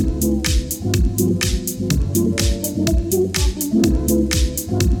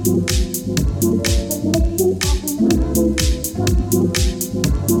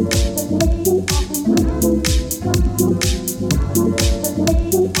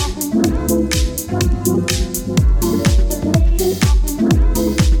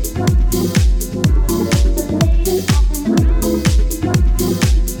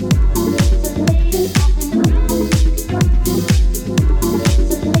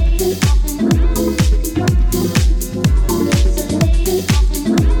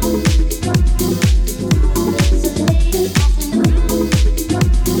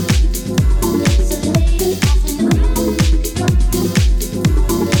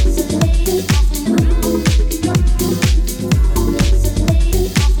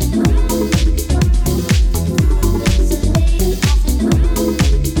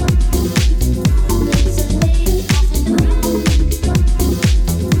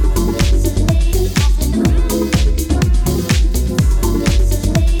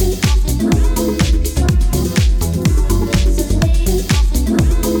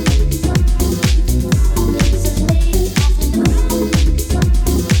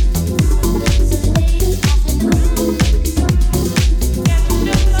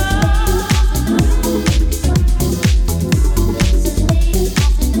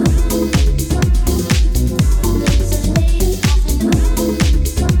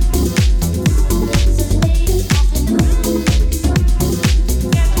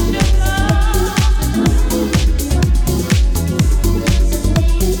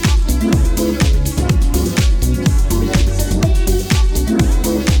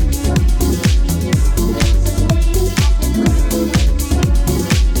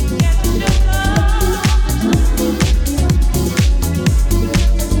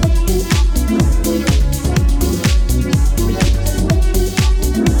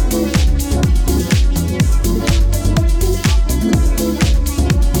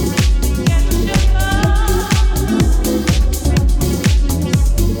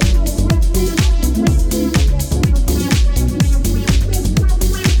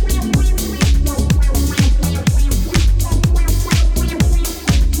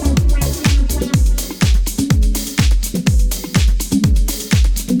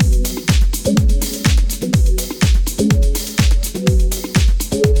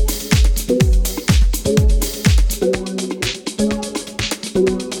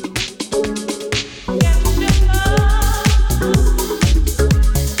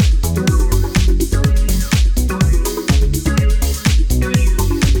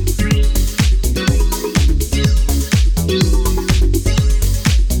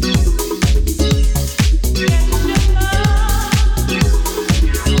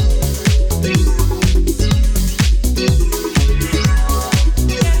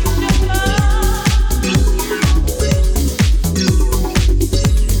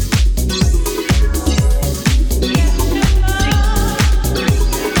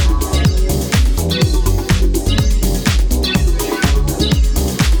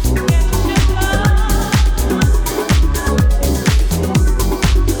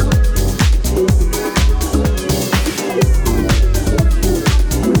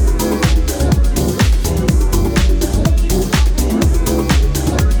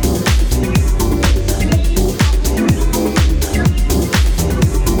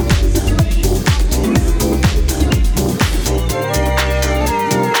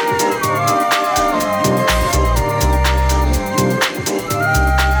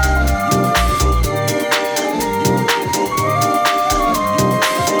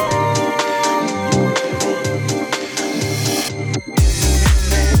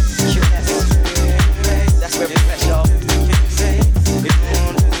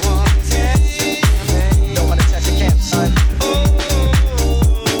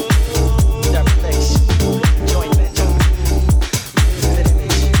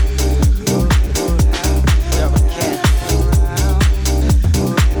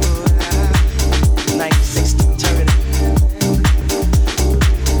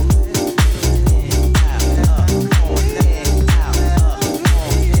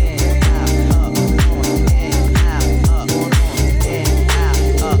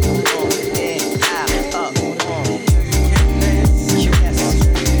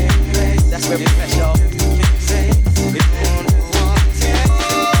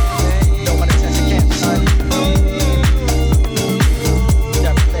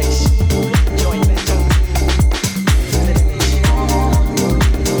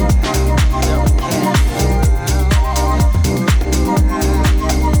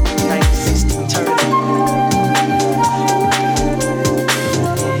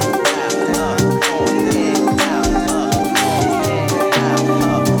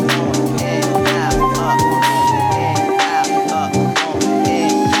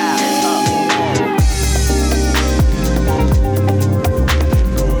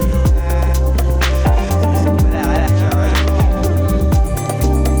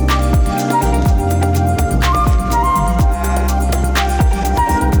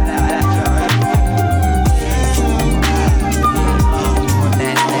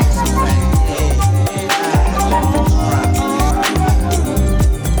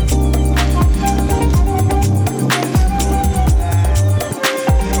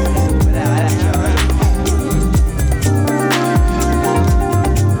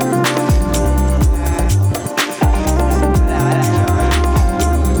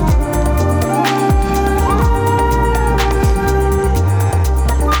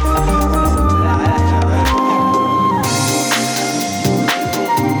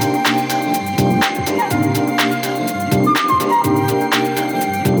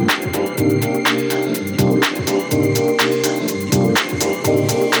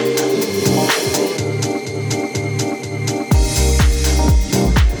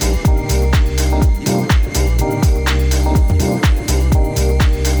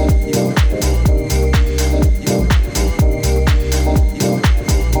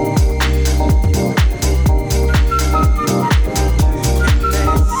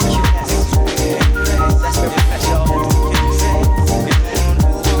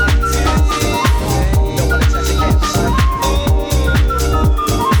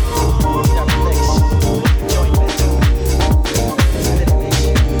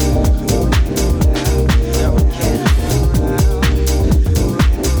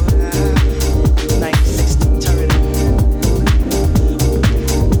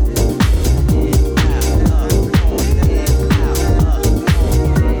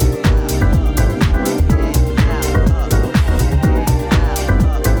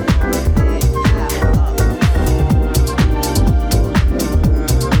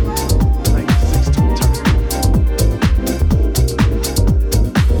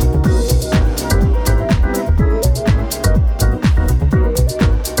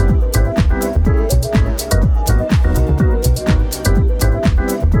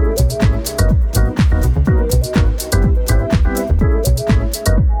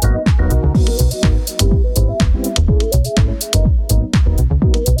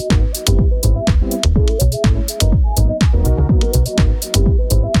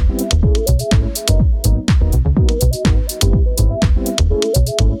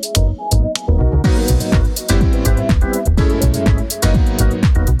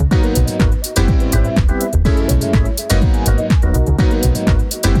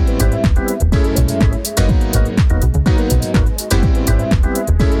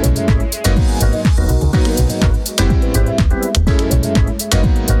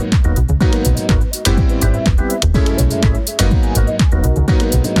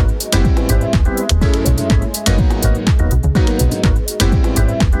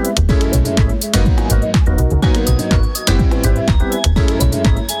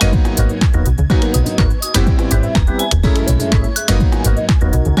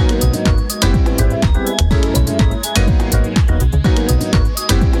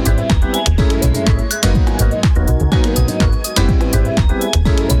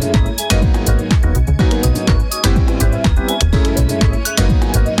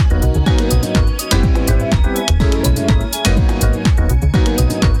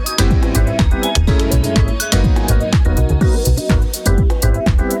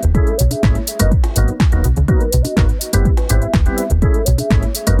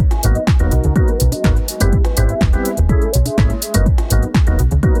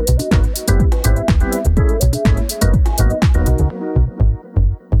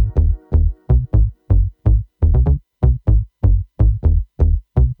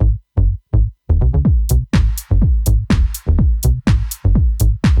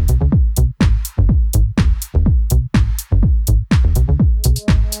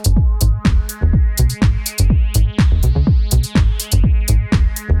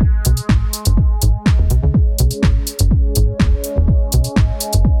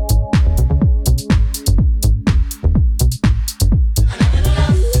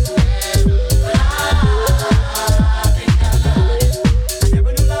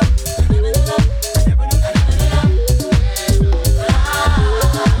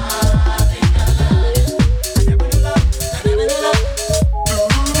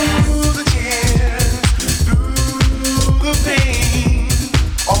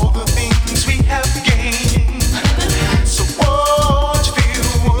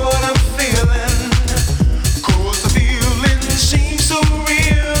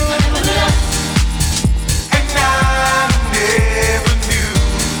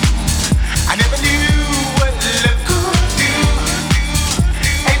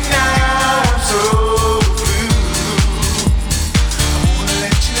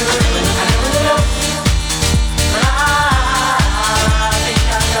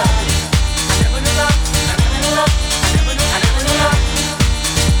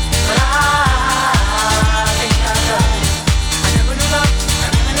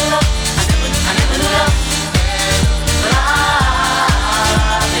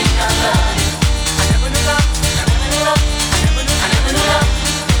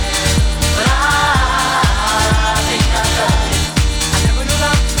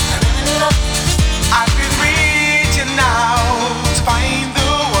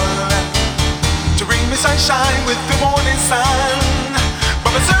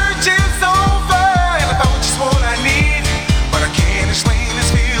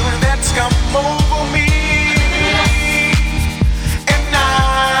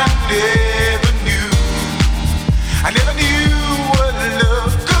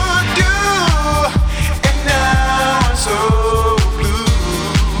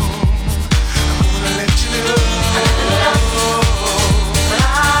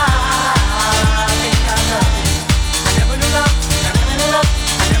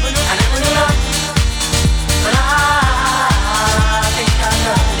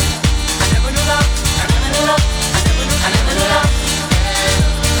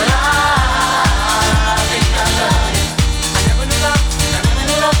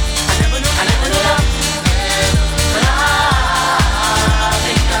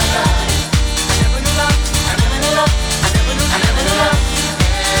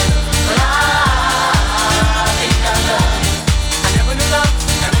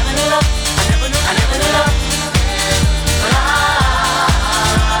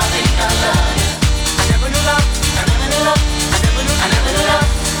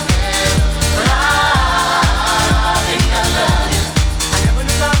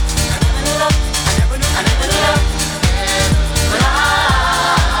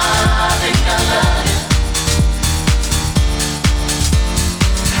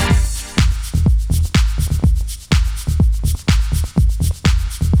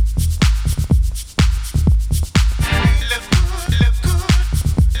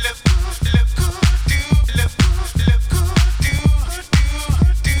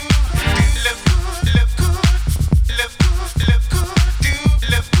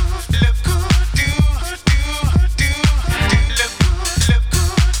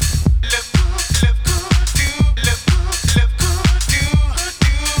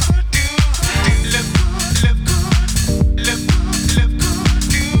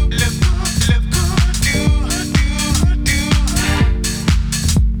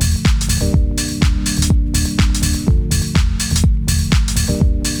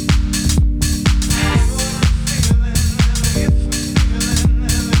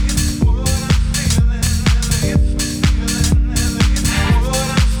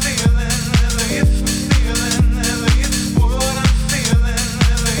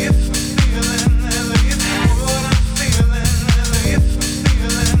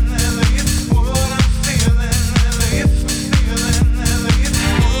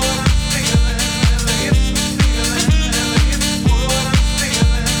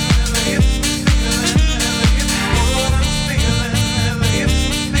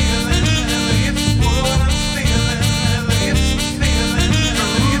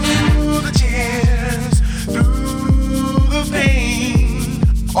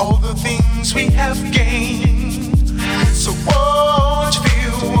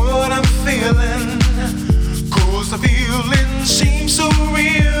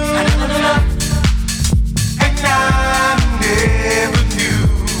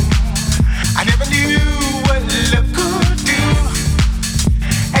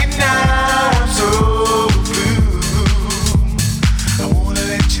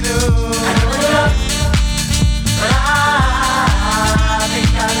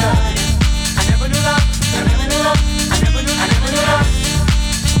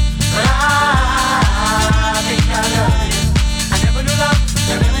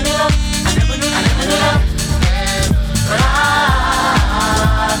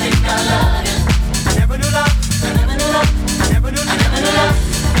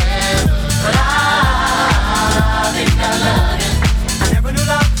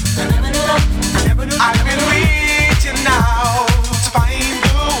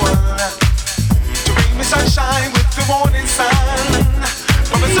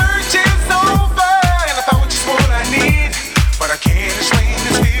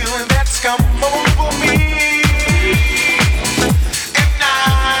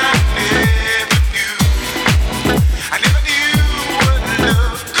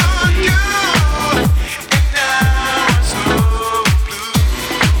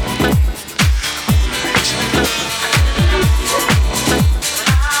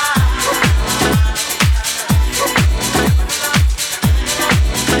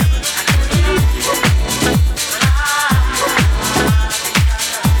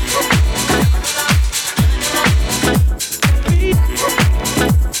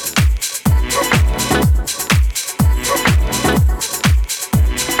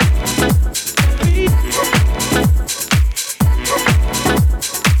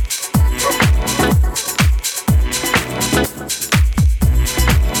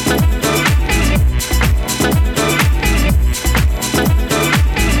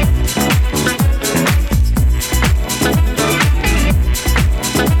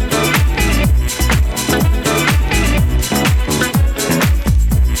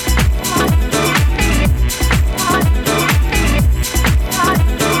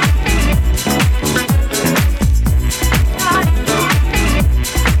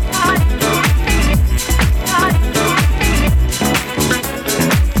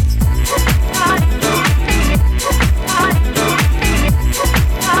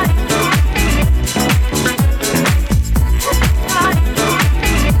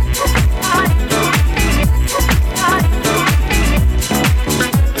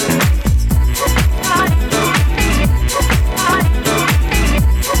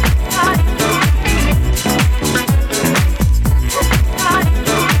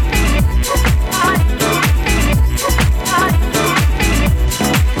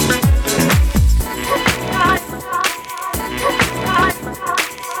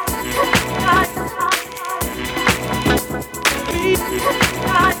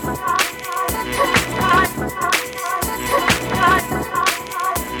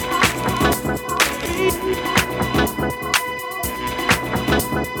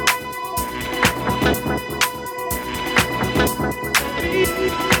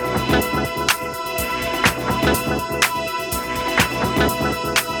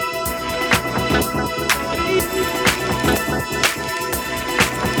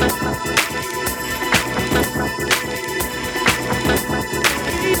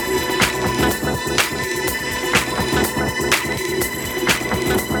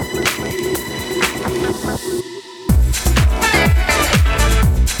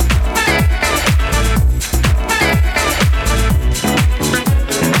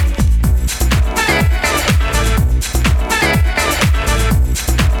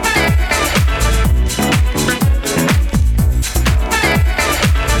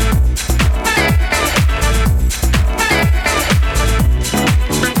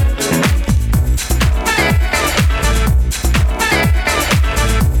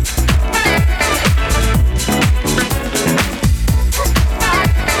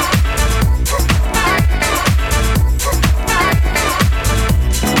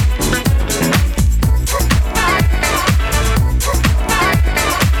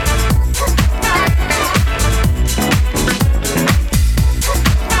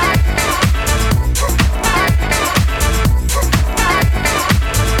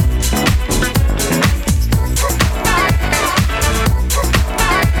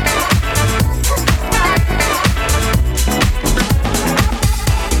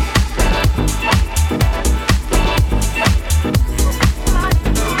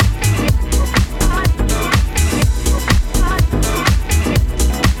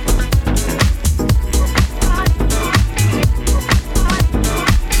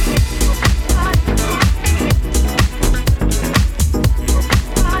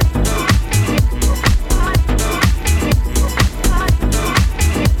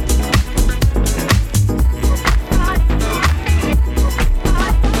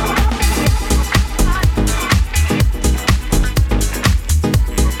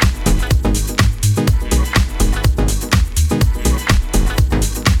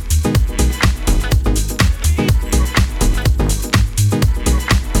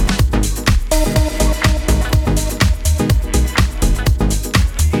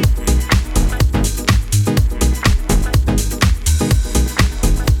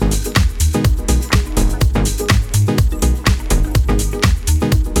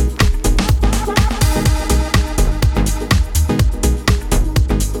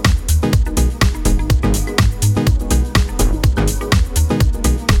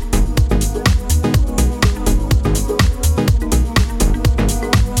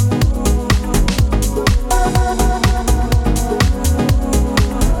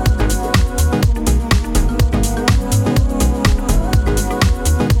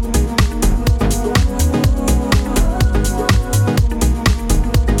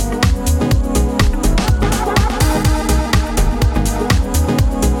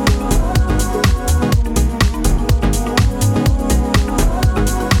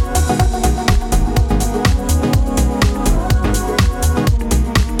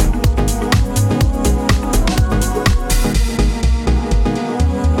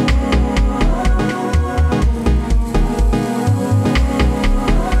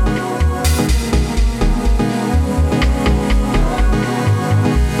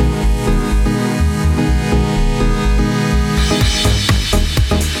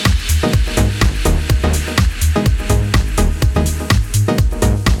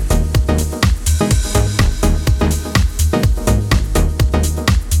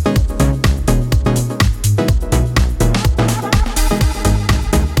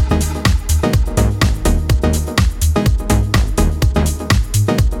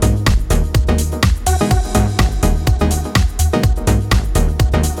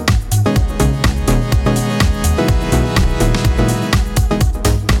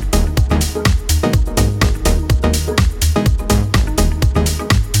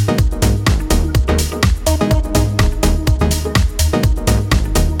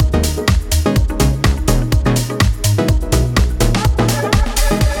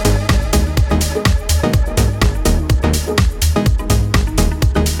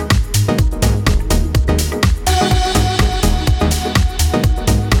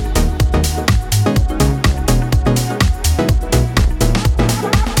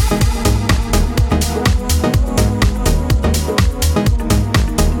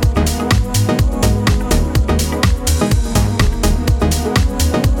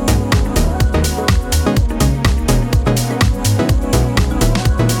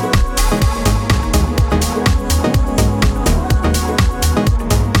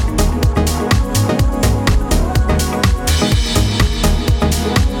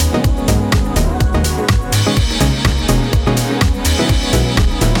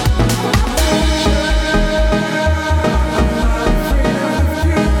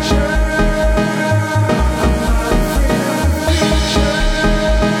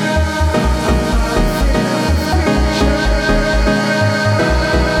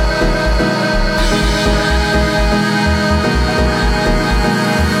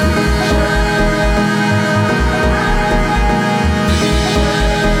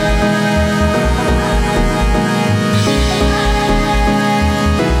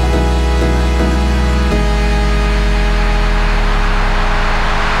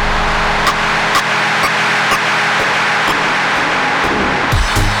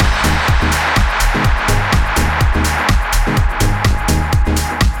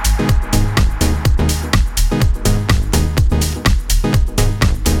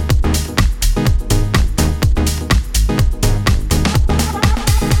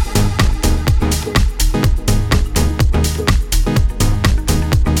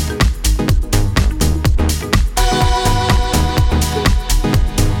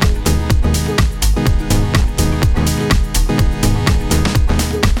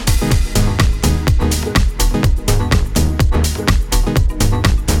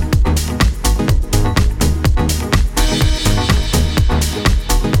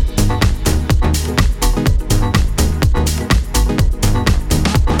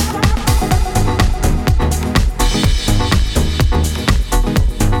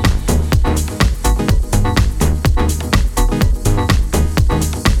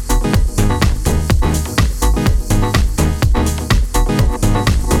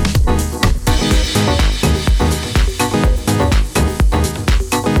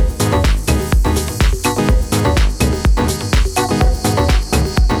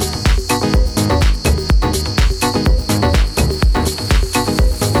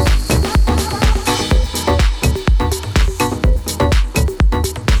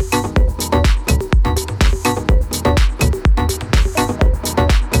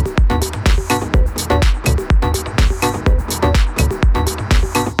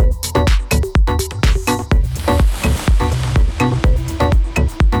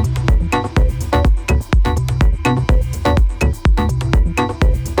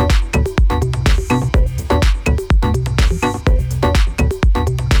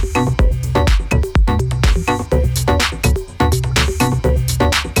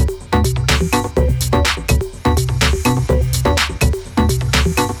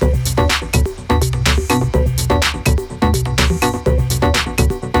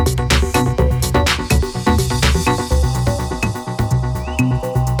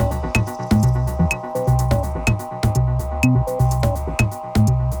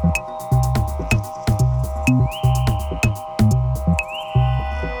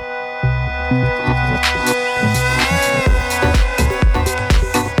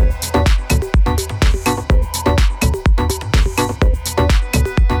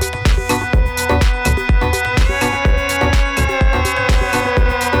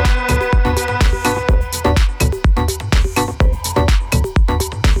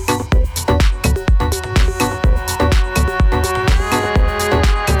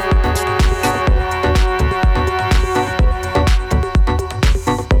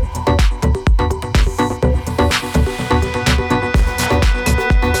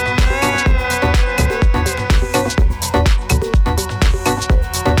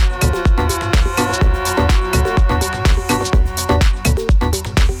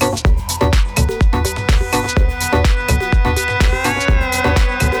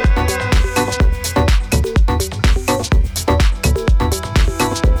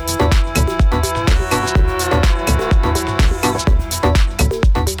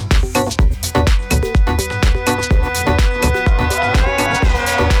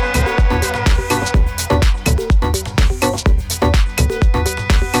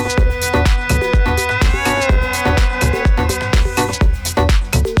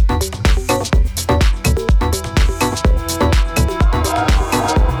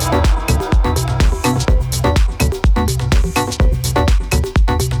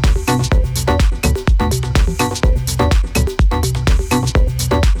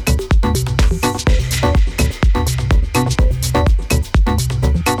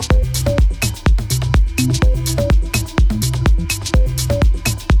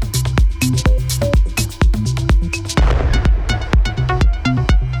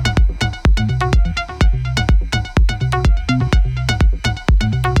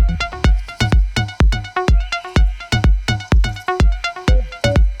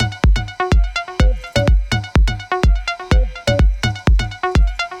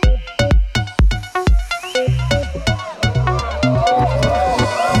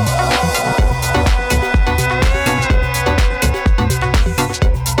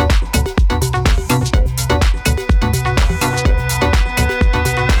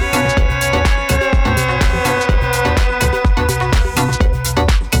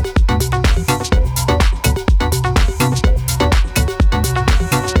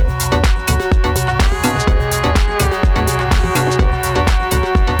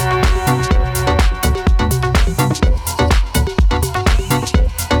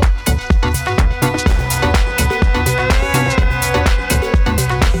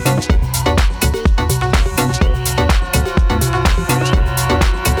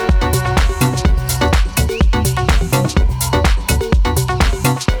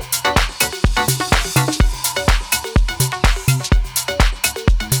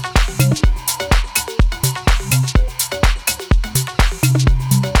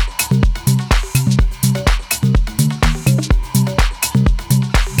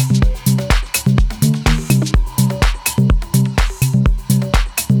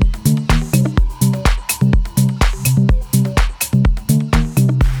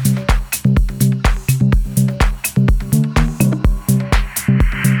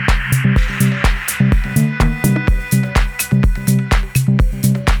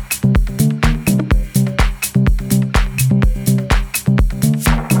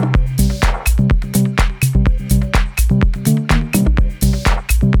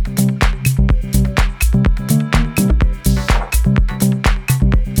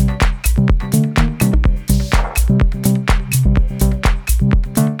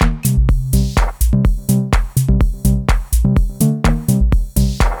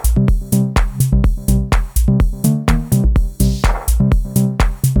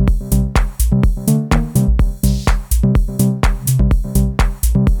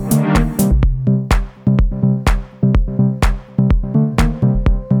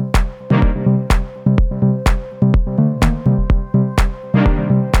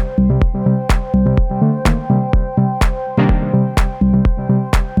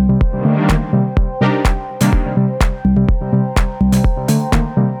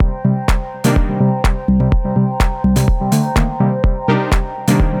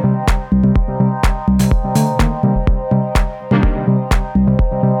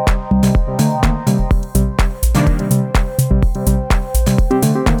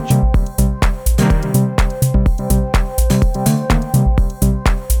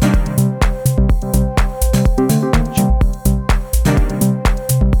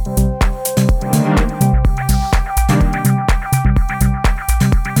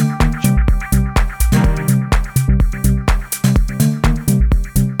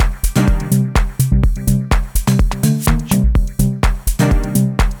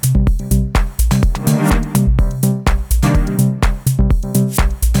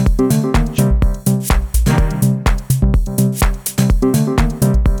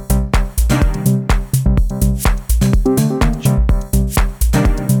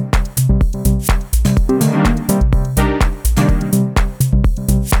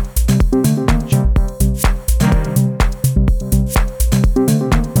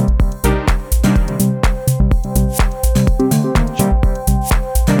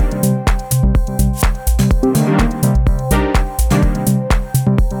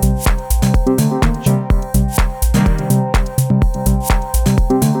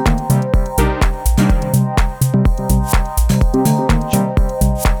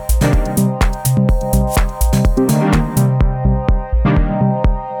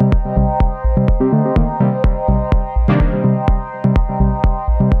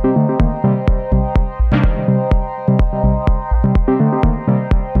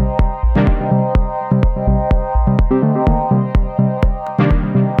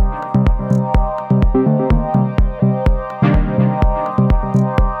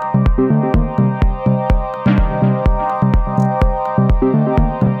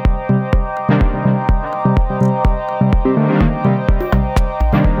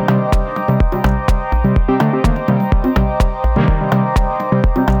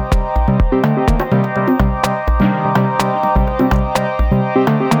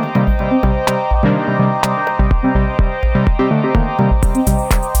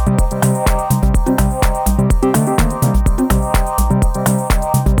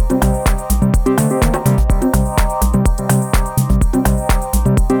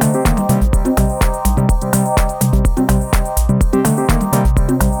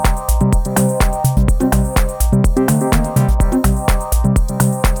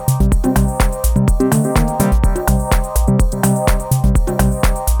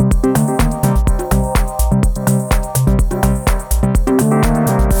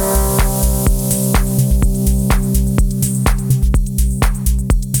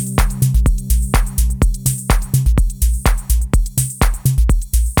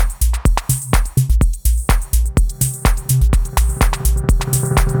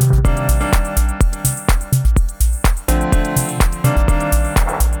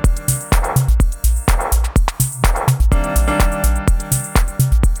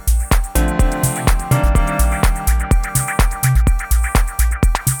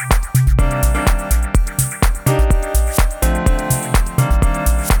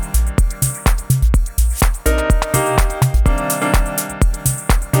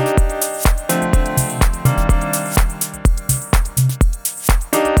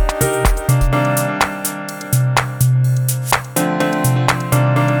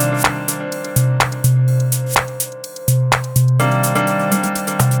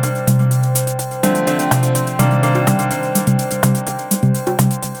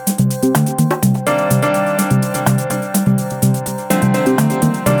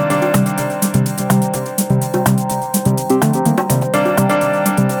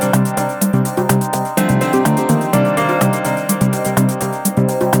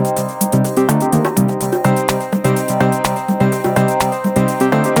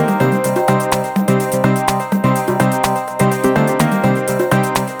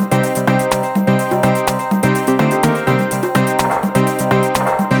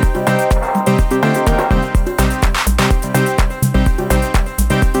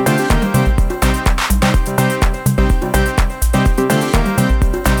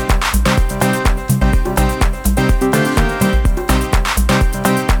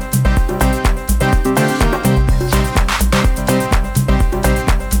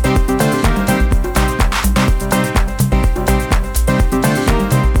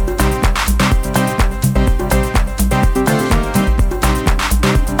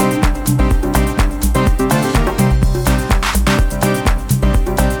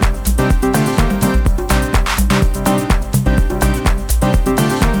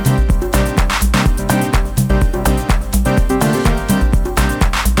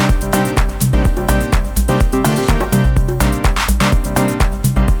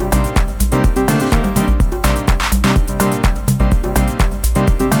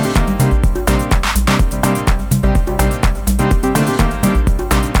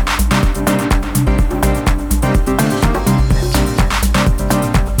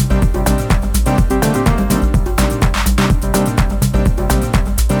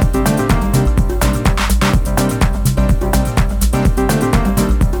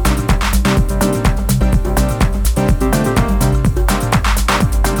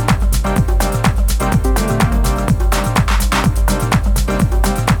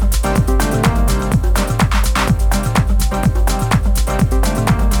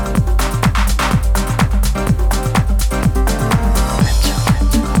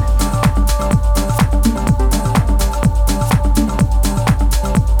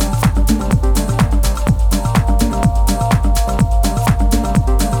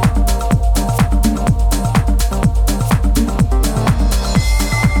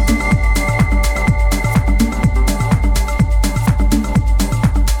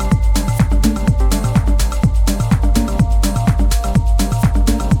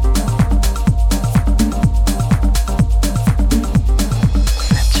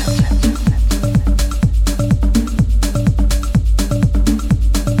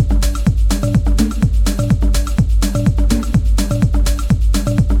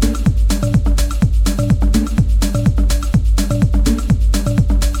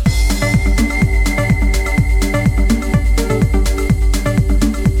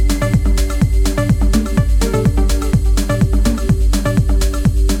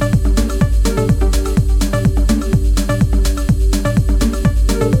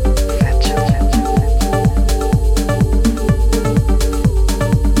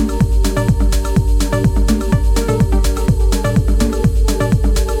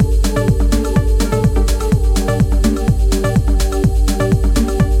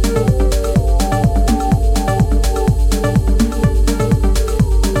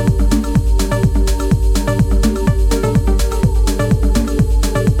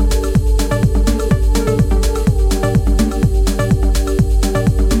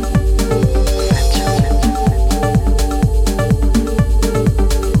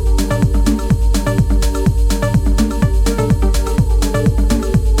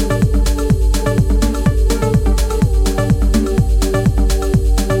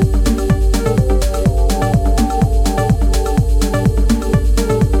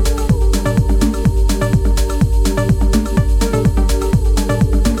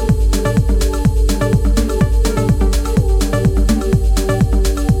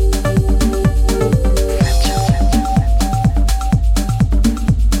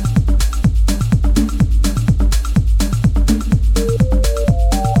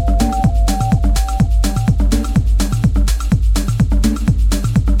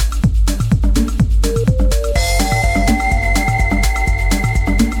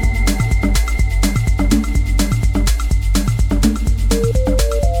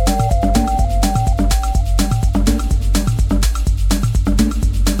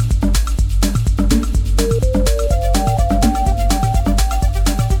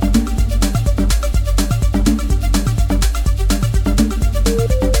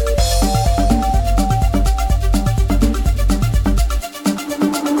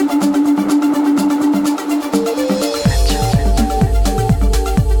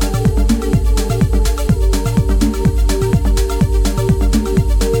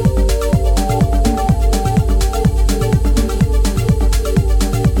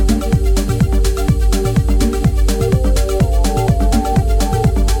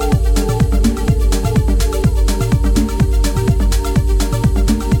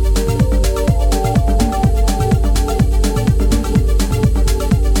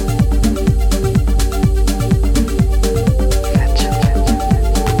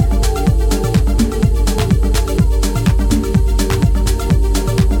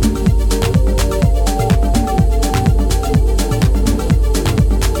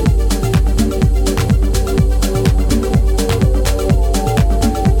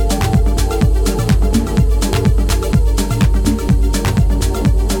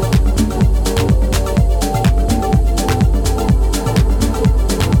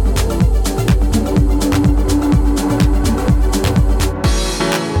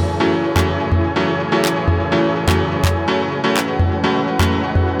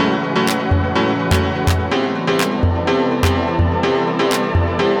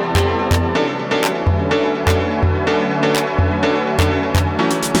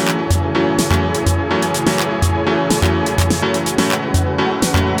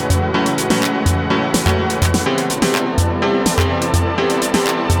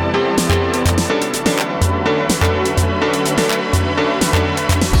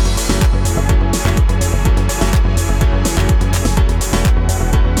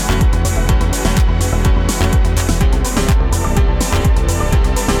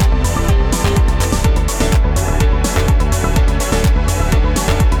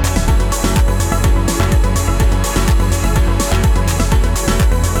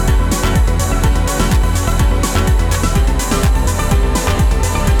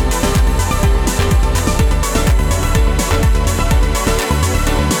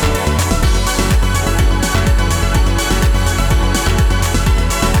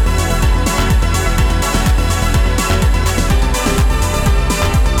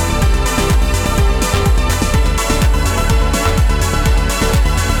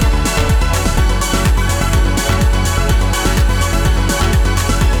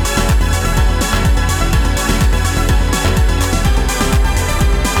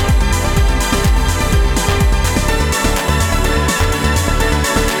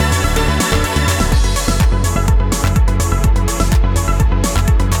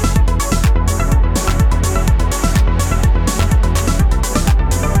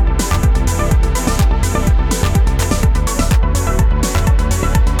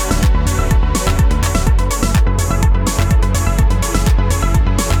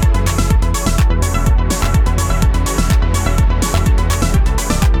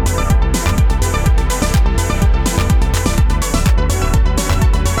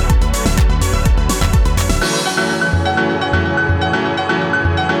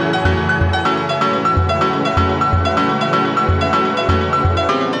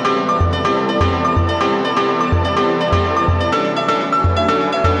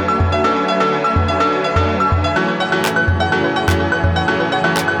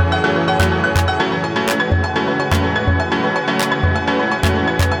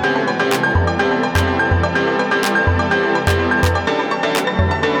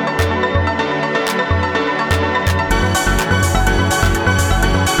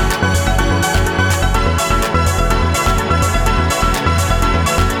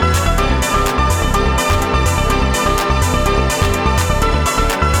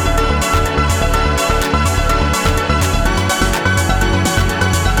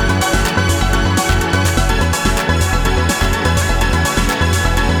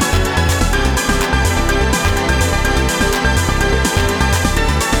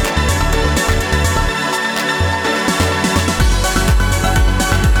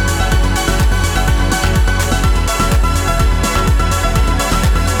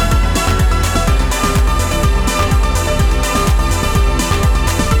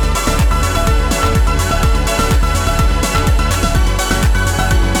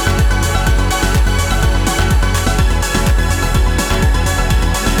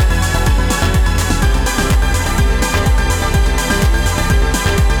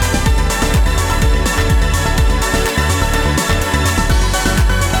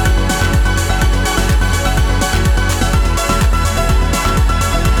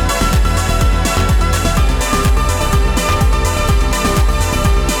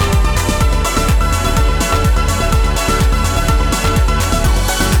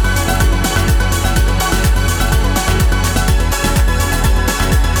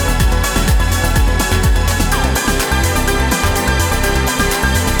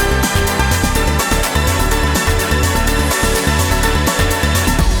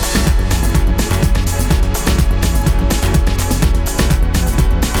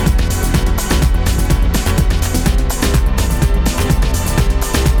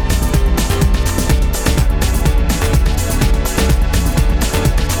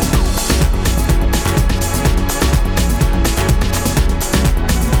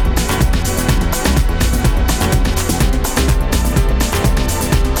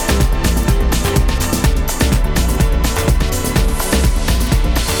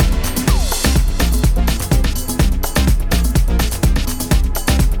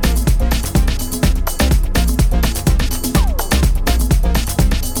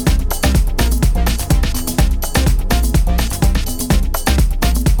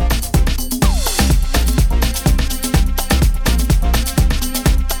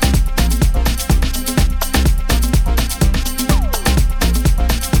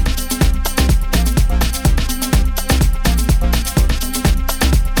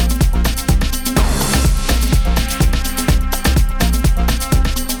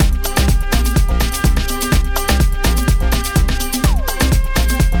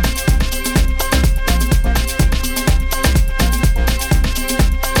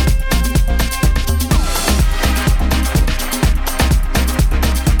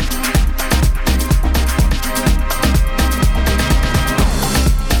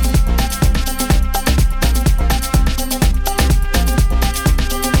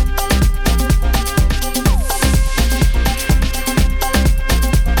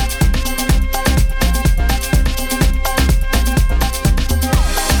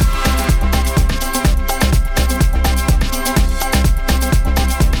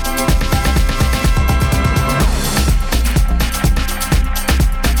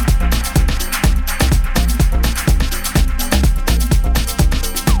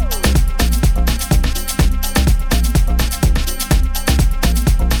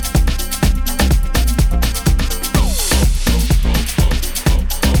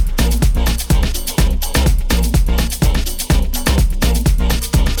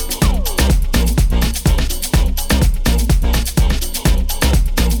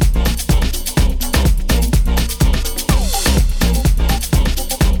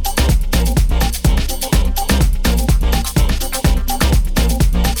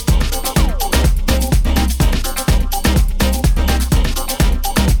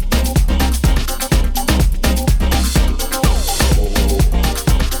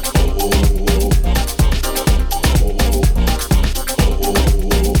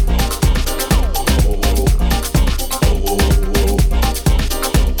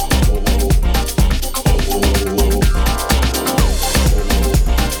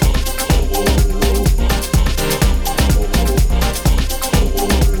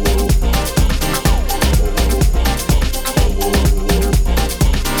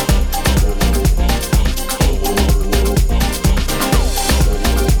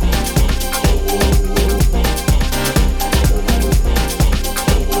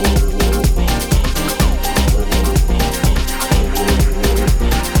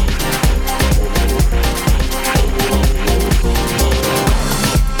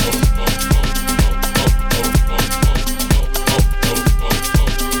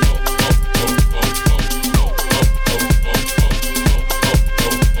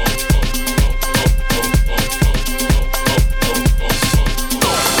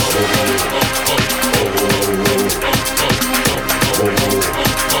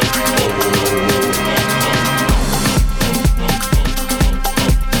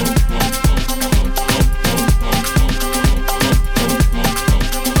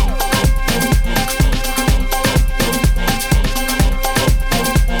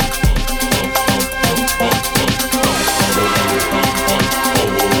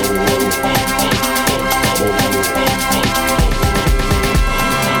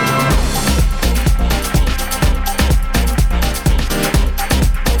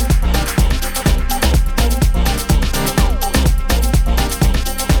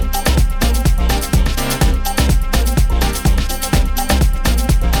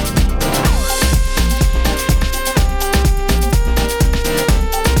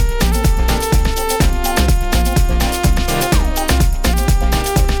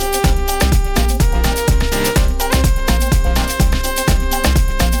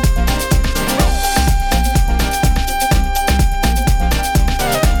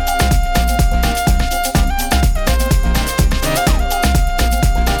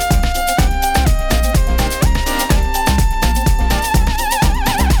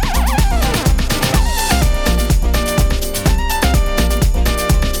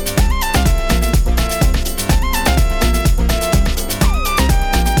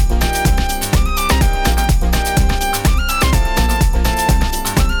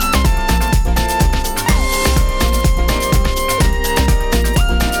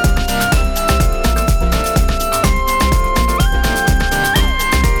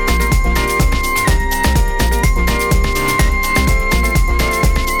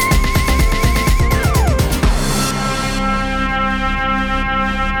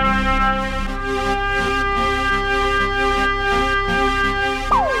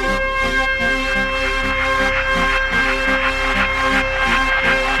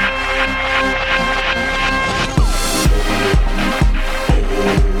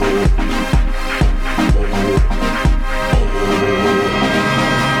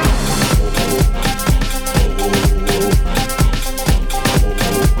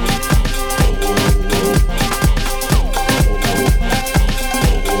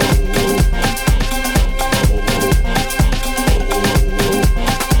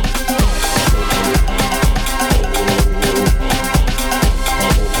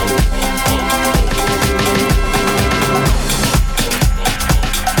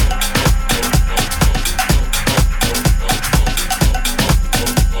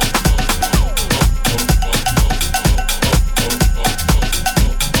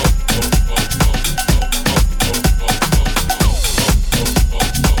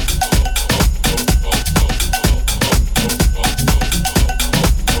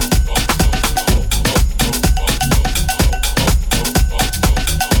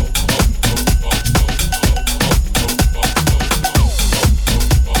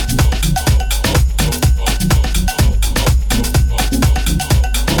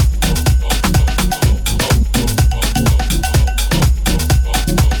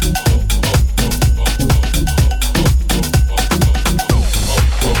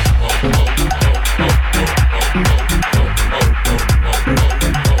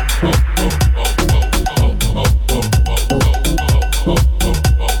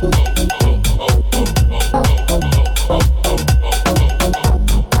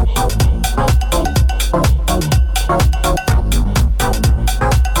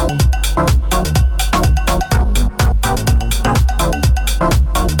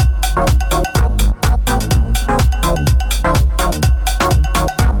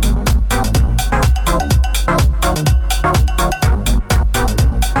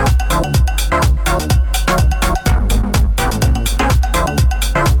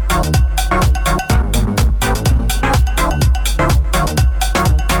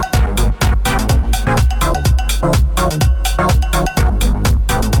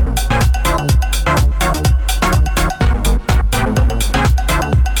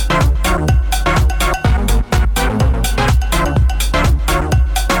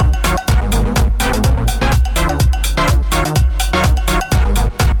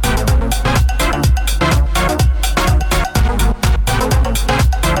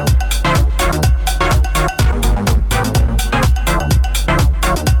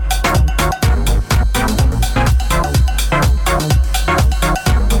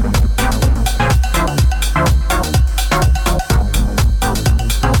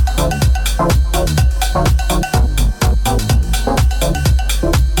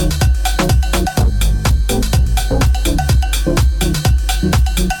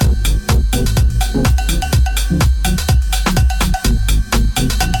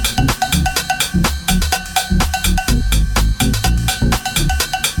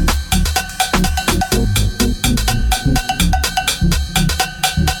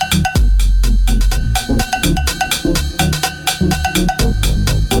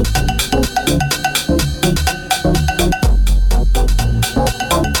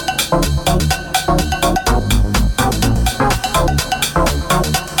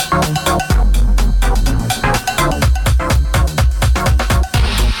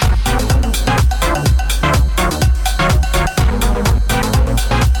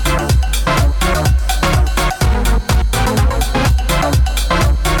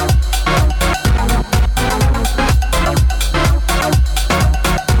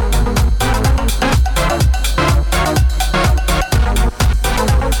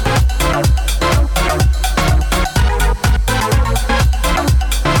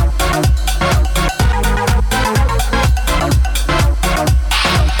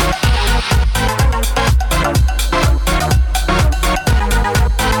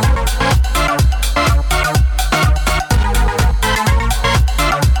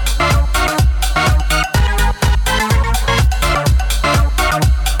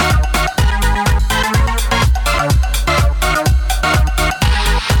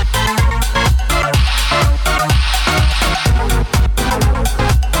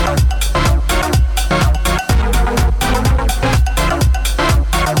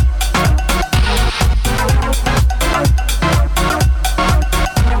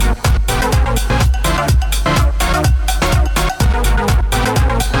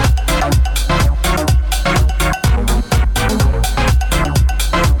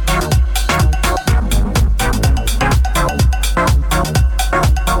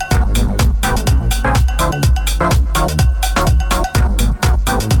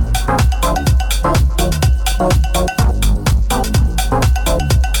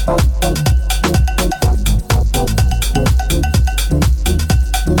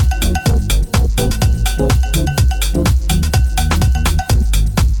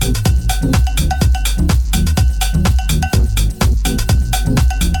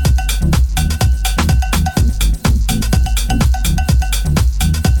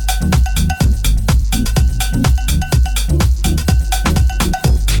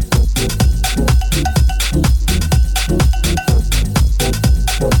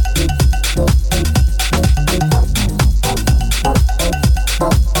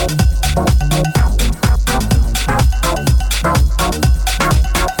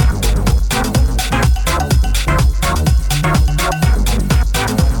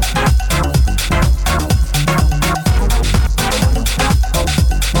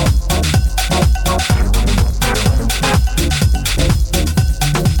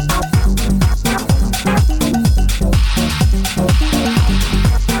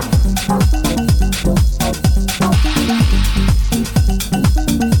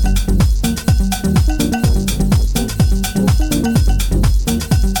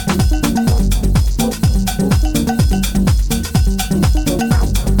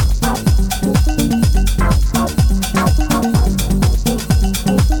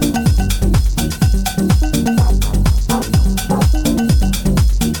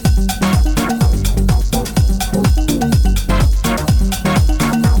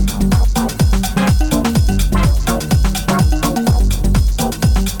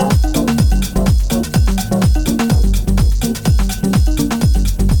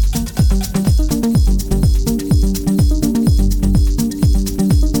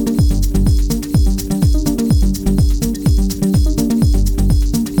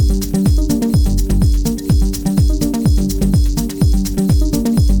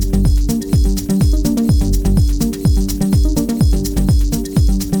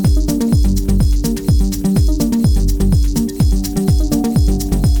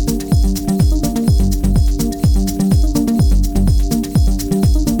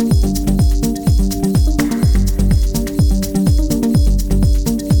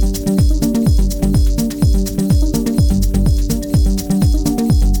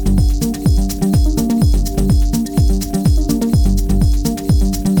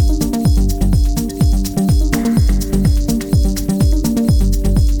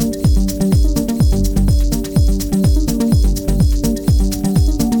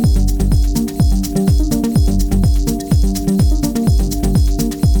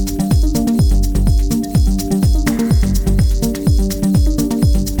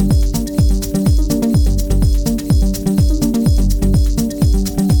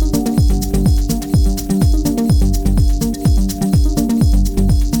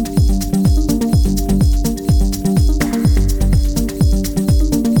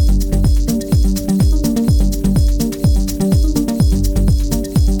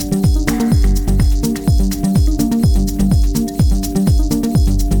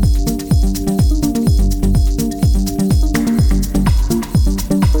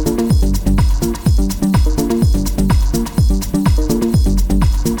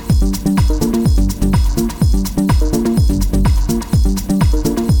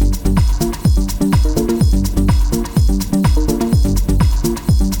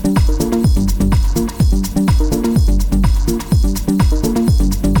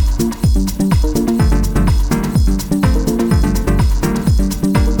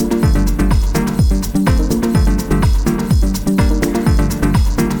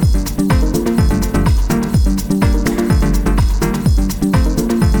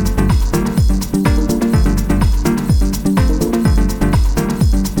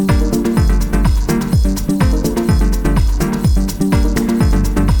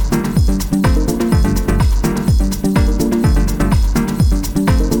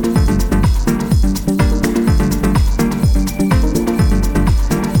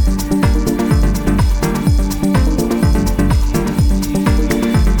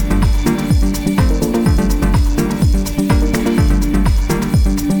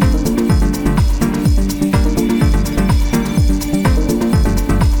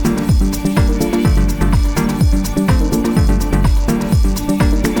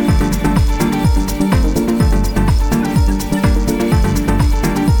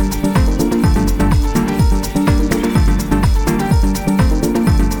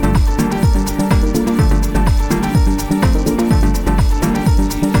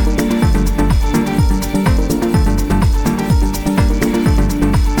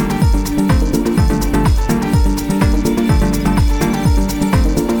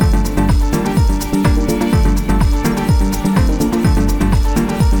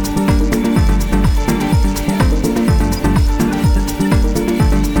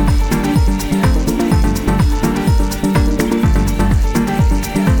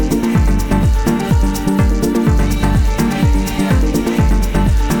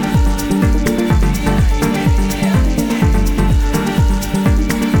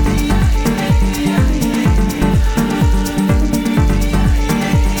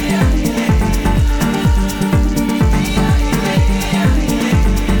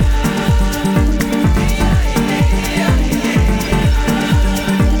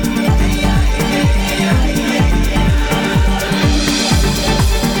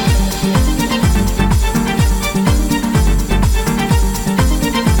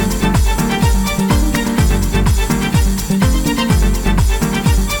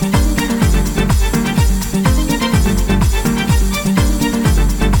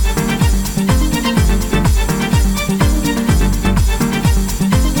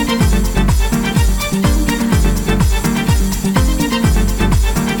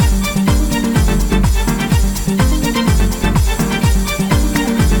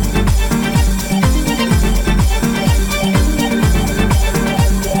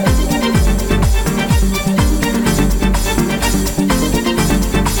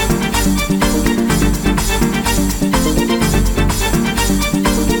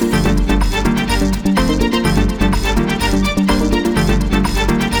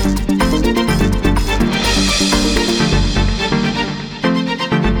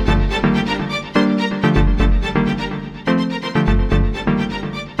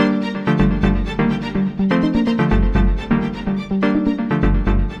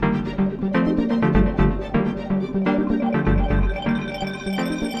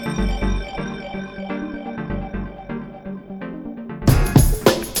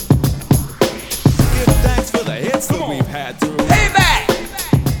 had through. Payback!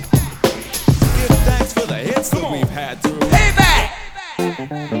 Give thanks for the hits that we've had through. Payback!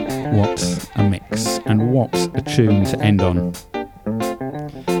 What a mix, and what a tune to end on.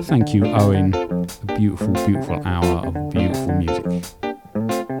 Thank you, Owen. A beautiful, beautiful hour of beautiful music.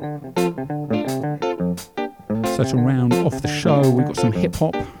 So to round off the show, we've got some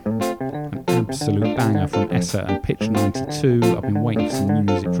hip-hop, an absolute banger from Essa and Pitch 92. I've been waiting for some new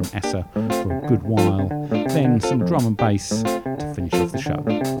music from Essa for a good while. Then some drum and bass to finish off the show.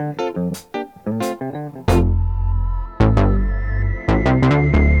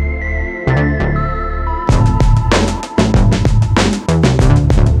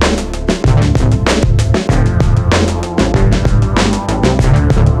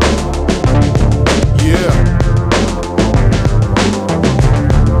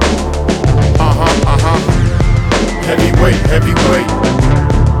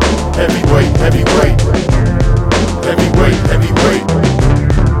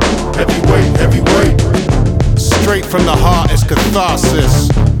 From the heart is catharsis.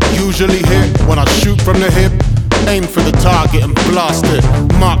 Usually hit when I shoot from the hip. Aim for the target and blast it.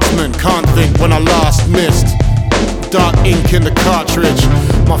 Marksman, can't think when I last missed. Dark ink in the cartridge.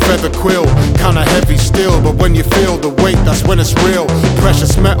 My feather quill, kinda heavy still. But when you feel the weight, that's when it's real.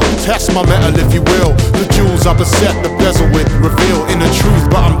 Precious metal, test my metal if you will. The jewels I beset the bezel with reveal inner truth,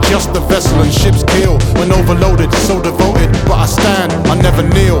 but I'm just the vessel and ship's keel. When overloaded, so devoted, but I stand, I never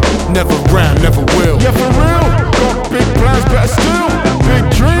kneel. Never ran, never will. Yeah, for real, got big plans, better still. Big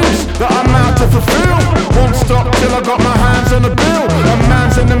dreams that I'm out to fulfill. Won't stop till I got my hands on the bill. A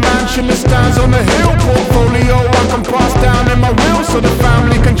man's in the mansion that stands on the hill. Portfolio I can pass down in my will, so the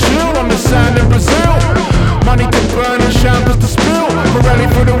family can chill on the sand in Brazil. Money to burn and champers to spill.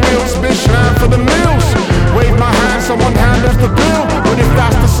 Pirelli for the wheels, Michelin for the meals. Wave my hand, someone handles the bill. But if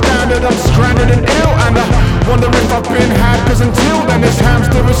that's the standard, I'm stranded and ill. And I wonder if I've been had, cause until then this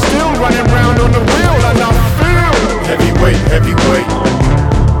hamster is still running round on the wheel. And I feel heavyweight, heavyweight.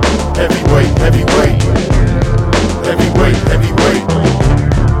 Heavyweight, heavyweight. Heavyweight, heavyweight.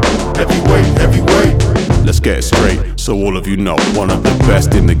 Heavyweight, heavyweight. Let's get it straight, so all of you know, one of the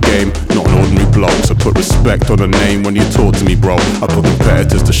best in the game, not an ordinary bloke. So put respect on the name when you talk to me, bro. I put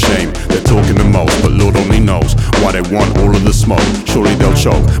competitors to shame, they're talking the most, but Lord only knows why they want all of the smoke. Surely they'll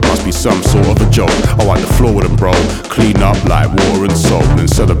choke, must be some sort of a joke. I wipe the floor with them, bro, clean up like water and soap, then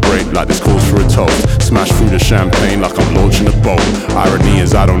celebrate like this calls for a toast. Smash through the champagne like I'm launching a boat. Irony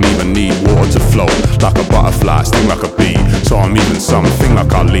is I don't even need water to float. Like a butterfly, sting like a bee, so I'm even something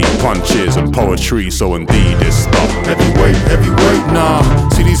like I lead punches and poetry, so indeed it's stuff. Heavyweight, heavyweight, nah.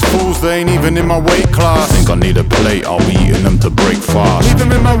 See these fools, they ain't even in my weight class. Think I need a plate, I'll be eating them to break fast. Leave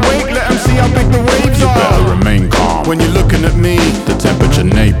them in my wake, let them see how big the waves are. You better remain calm when you're looking at me. The temperature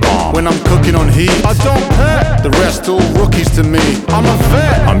napalm. When I'm cooking on heat, I don't pet. The rest all rookies to me. I'm a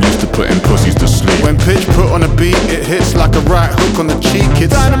vet. I'm used to putting pussies to sleep. When pitch put on a beat, it hits like a right hook on the cheek.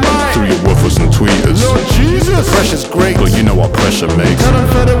 It's dynamite through your woofers and tweeters. Lord Jesus, the pressure's great, but you know what pressure makes. Tell them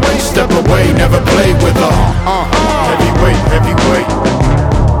featherweight, step away, never play with her. Heavyweight, heavyweight.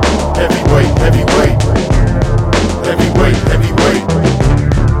 Heavyweight, heavyweight. Heavyweight, heavyweight.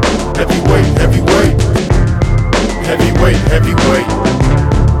 Heavyweight, heavyweight. Heavyweight, heavyweight.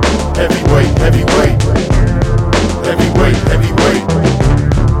 Heavyweight, heavyweight. Heavyweight, heavyweight.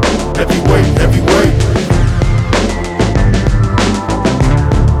 Heavyweight, heavyweight.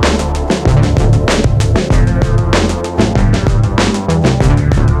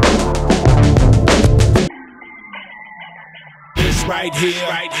 Right here,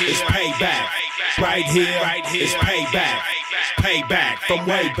 it's payback. Right here, it's payback. Payback from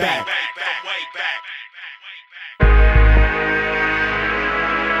way back.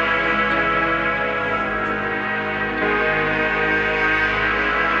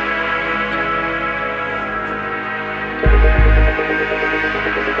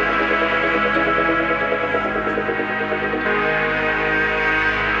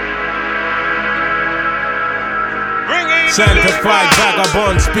 Sanctified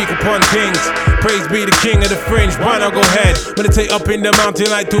vagabond, speak upon kings. Praise be the king of the fringe. Why not go ahead? Meditate up in the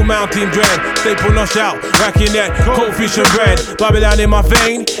mountain like two mountain dread. Staple no shout, racking that cold fish and bread. Babylon in my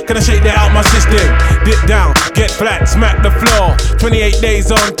vein, can I shake that out my system? Dip down, get flat, smack the floor. 28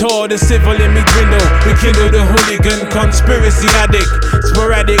 days on tour, the civil in me dwindle. We kindle the hooligan, conspiracy addict.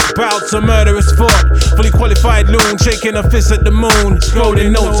 Sporadic bouts of murderous fought. Fully qualified loon, shaking a fist at the moon.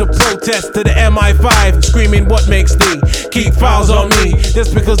 Scrolling notes of protest to the MI5, screaming what makes thee Keep files on me,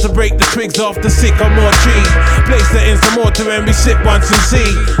 just because to break the twigs off the sycamore tree. Place it in some water and we sip once and see.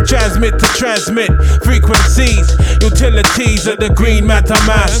 Transmit to transmit frequencies. Utilities of the green matter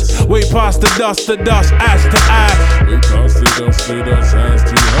mass. Way past the dust, ash to ash. Way past the dust, ash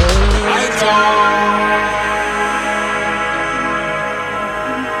to ash.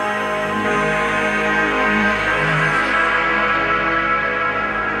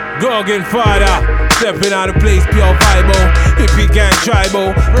 Gorgon Fada, stepping out of place, pure Bible. Hippie gang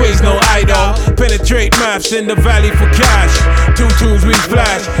tribal, praise no idol. Penetrate maps in the valley for cash. 2 tunes we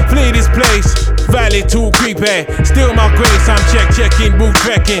flash, flee this place. Valley too creepy, still my grace. I'm checking, boot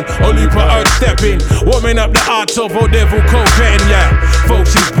trekking. Only for earth stepping, warming up the arts of old devil cocaine. Yeah,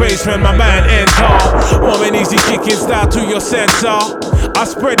 folks is brace when my man enter. Warming easy kicking style to your sensor. I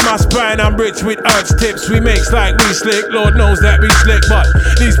spread my spine, I'm rich with earth's tips. We makes like we slick, Lord knows that we slick. But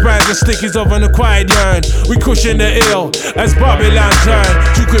these brands are stickies of an acquired yearn. We cushion the ill as Babylon turn.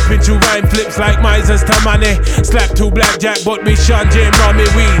 Too gripping to rhyme flips like misers to money. Slap 2 blackjack, but we shun Jim Rummy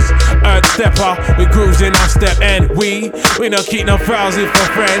Weeze. Earth stepper, we grooves in our step. And we not keep no frowsy for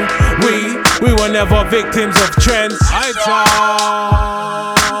friend. We were never victims of trends. I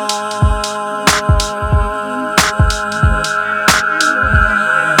talk.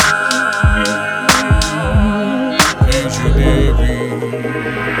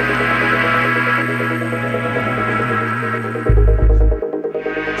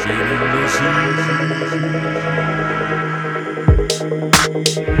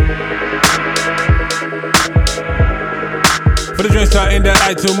 For the joints out in the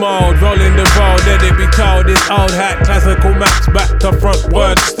I2 mode, rolling the road, let it be told. This old hat, classical maps, back to front,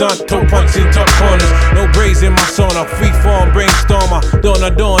 word stunt, toe punch in top corners. No braids in my sauna, free form brainstormer,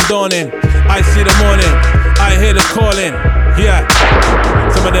 dawning. I see the morning, I hear the calling, yeah.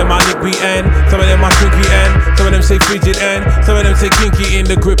 Some of them are liquid end, some of them are twinky end, some of them say frigid end, some of them say kinky in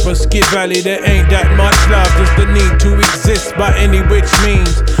the grip of Skid Valley. There ain't that much love, just the need to exist by any which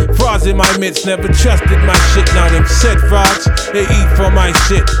means. Frauds in my midst, never trusted my shit. Now them said frauds, they eat for my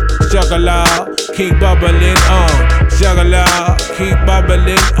shit. Juggler, keep bubbling on. Juggler, keep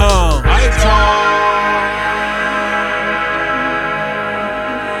bubbling on. I talk.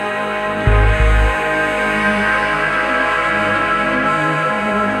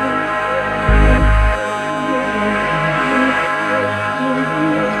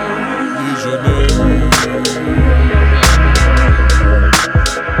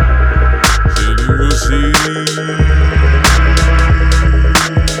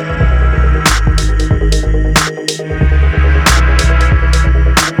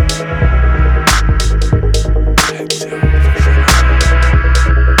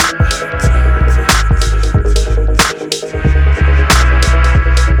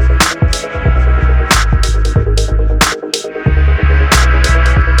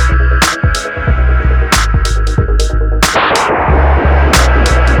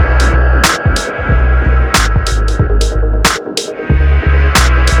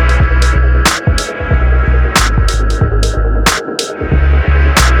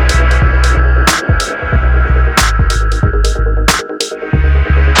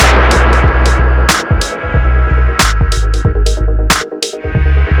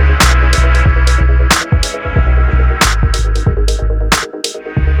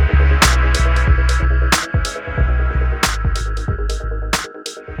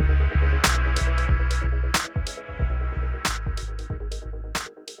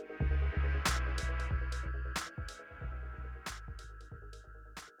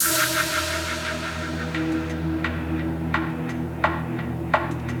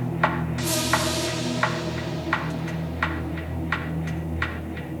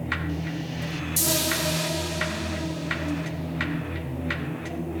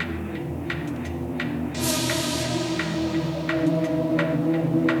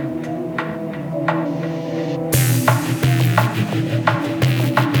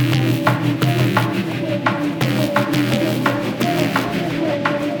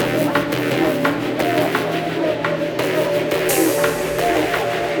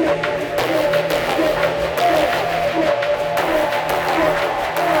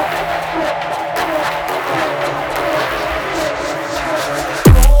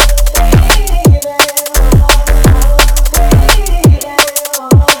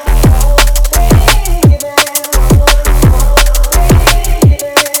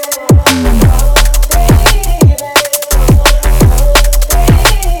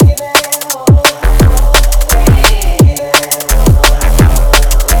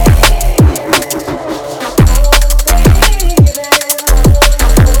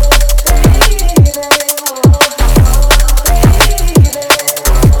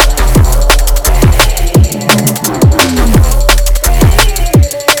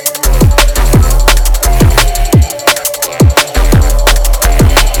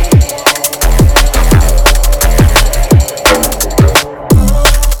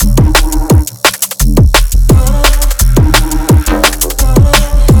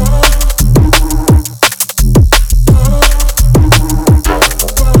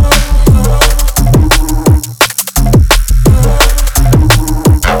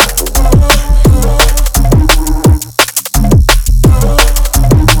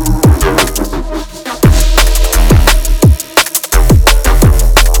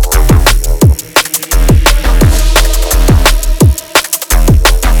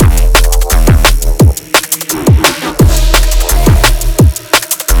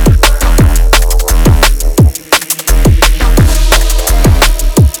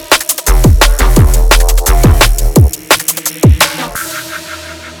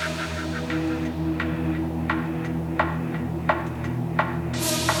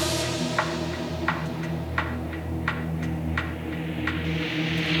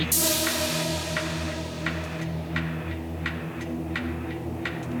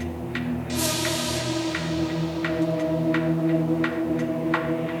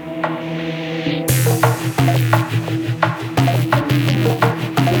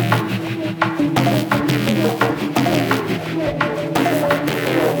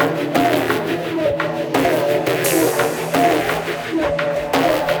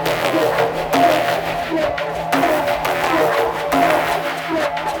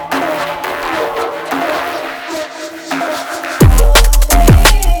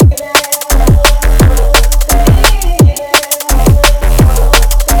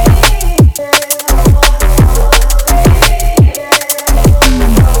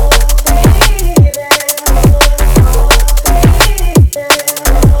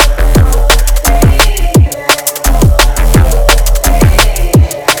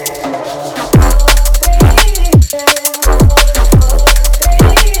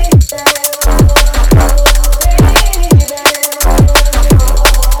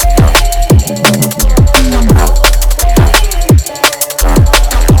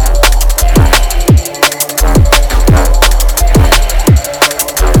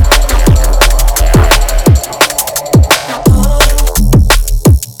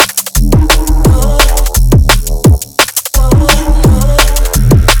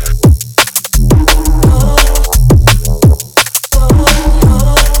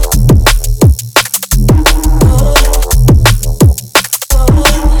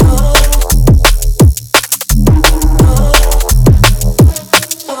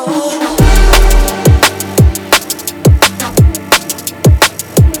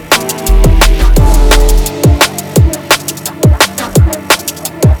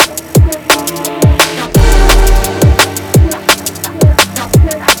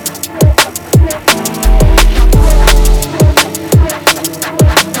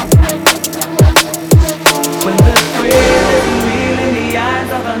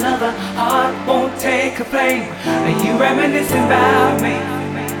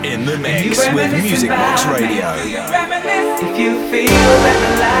 In the mix with Music Box Radio. If you feel that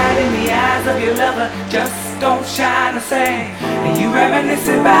the light in the eyes of your lover just don't shine the same, and you reminisce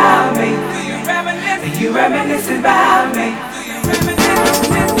about me, and you reminisce about me,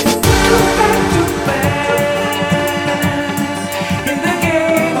 in the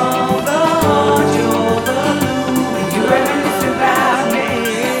game of the heart, you're the blue, and you reminisce about me.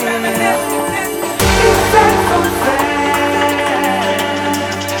 It's sad, so sad.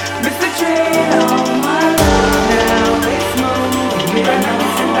 Mr. Train on my love, now it's moving.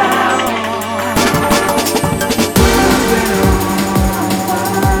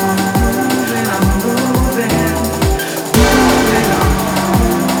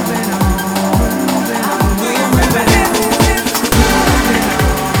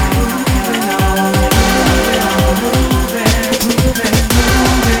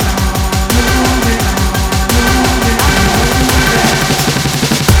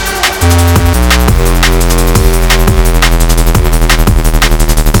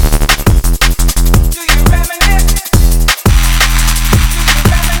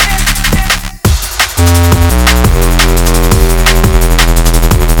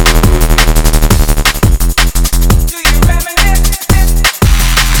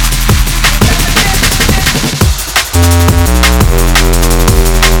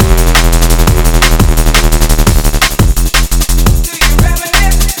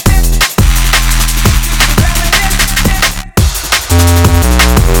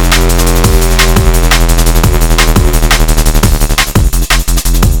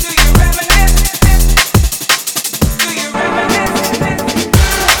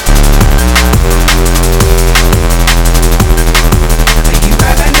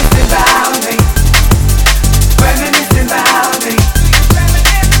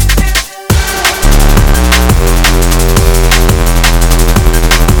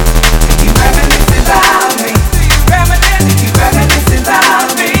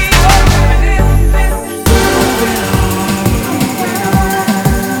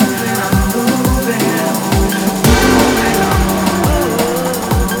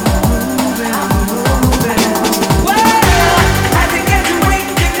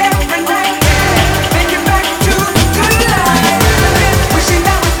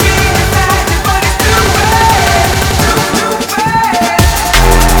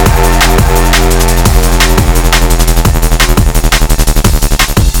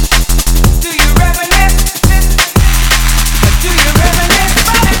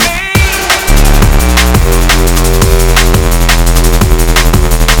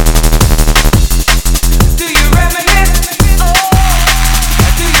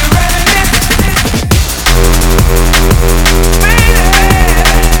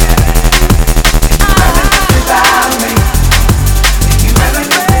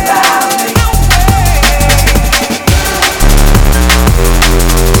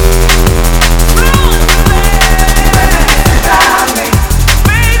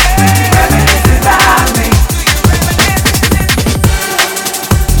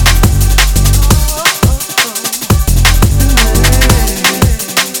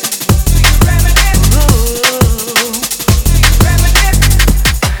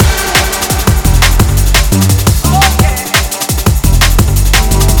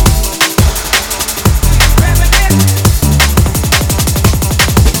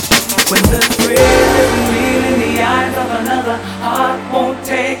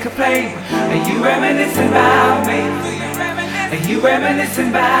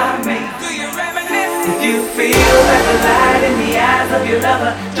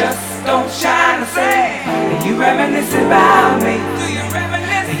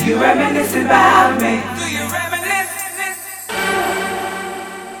 You reminisce about me.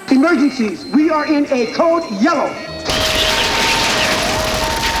 Emergencies, we are in a code yellow.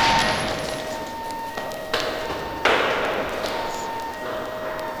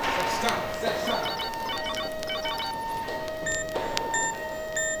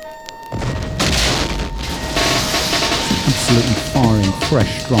 Absolutely firing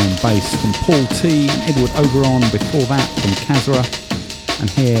fresh drum and bass from Paul T and Edward Oberon, before that from Kazra, and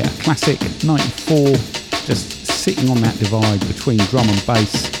here a classic 94, just sitting on that divide between drum and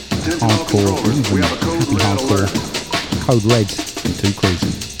bass, hardcore, or even happy hardcore, Code Red and Two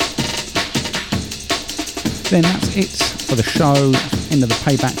Cruising. Then that's it for the show, end of the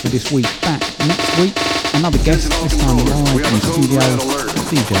Payback for this week. Back next week, another guest, this time live in the studio,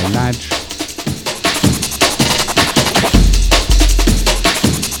 DJ Ladge.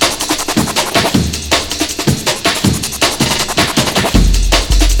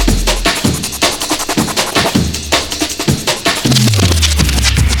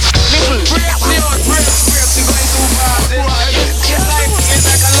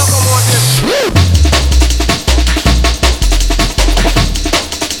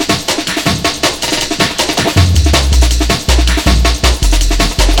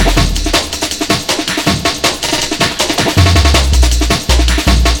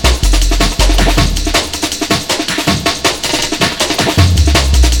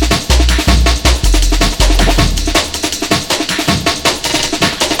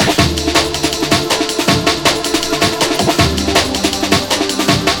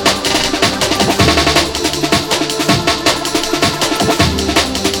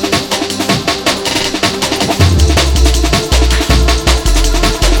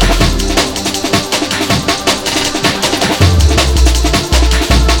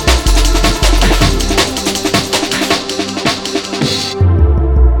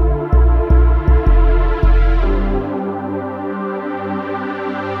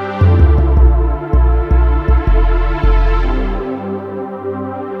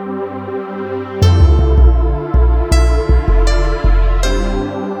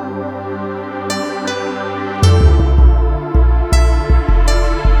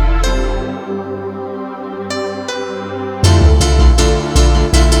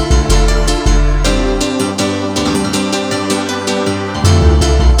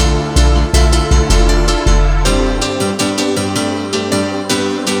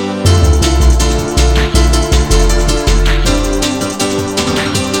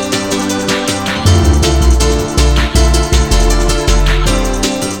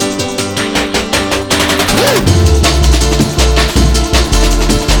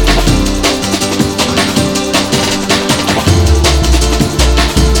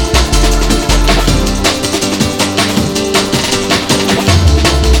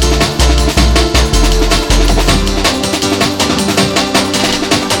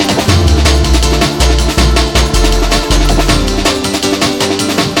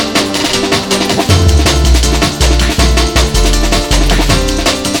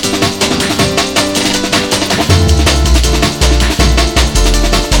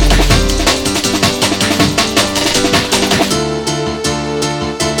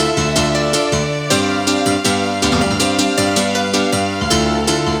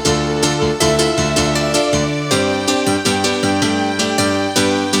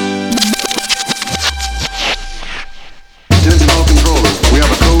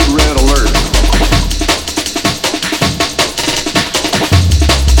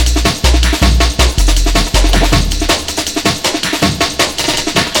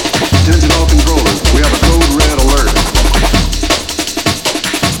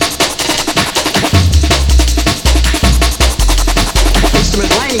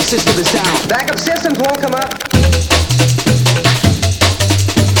 access to the sound. Backup systems won't come up.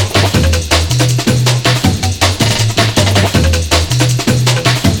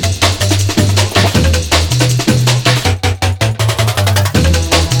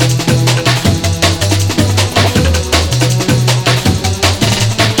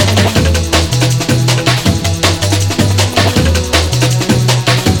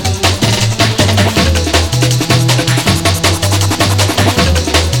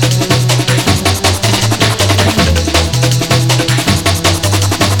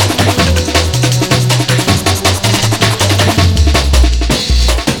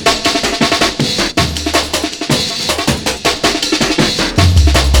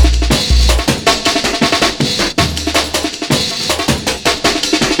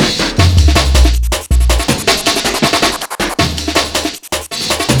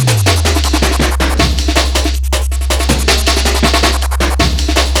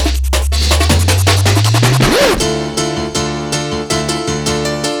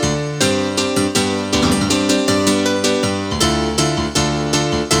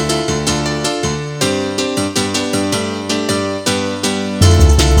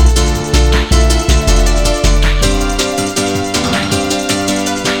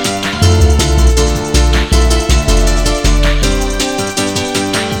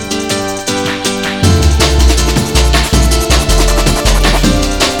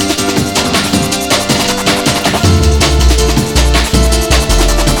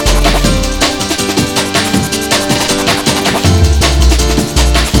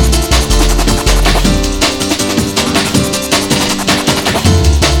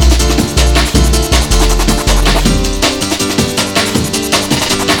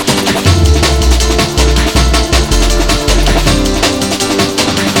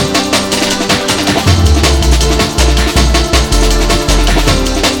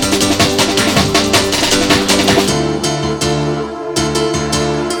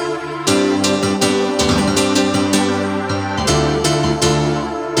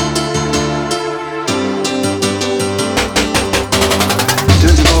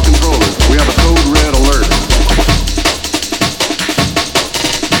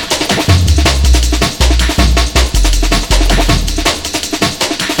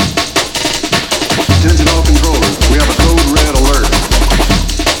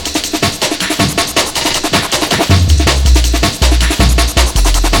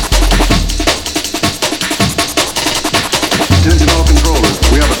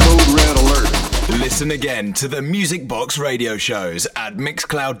 Listen again to the Music Box Radio shows at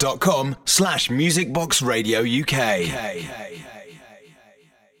mixcloud.com/musicboxradiouk.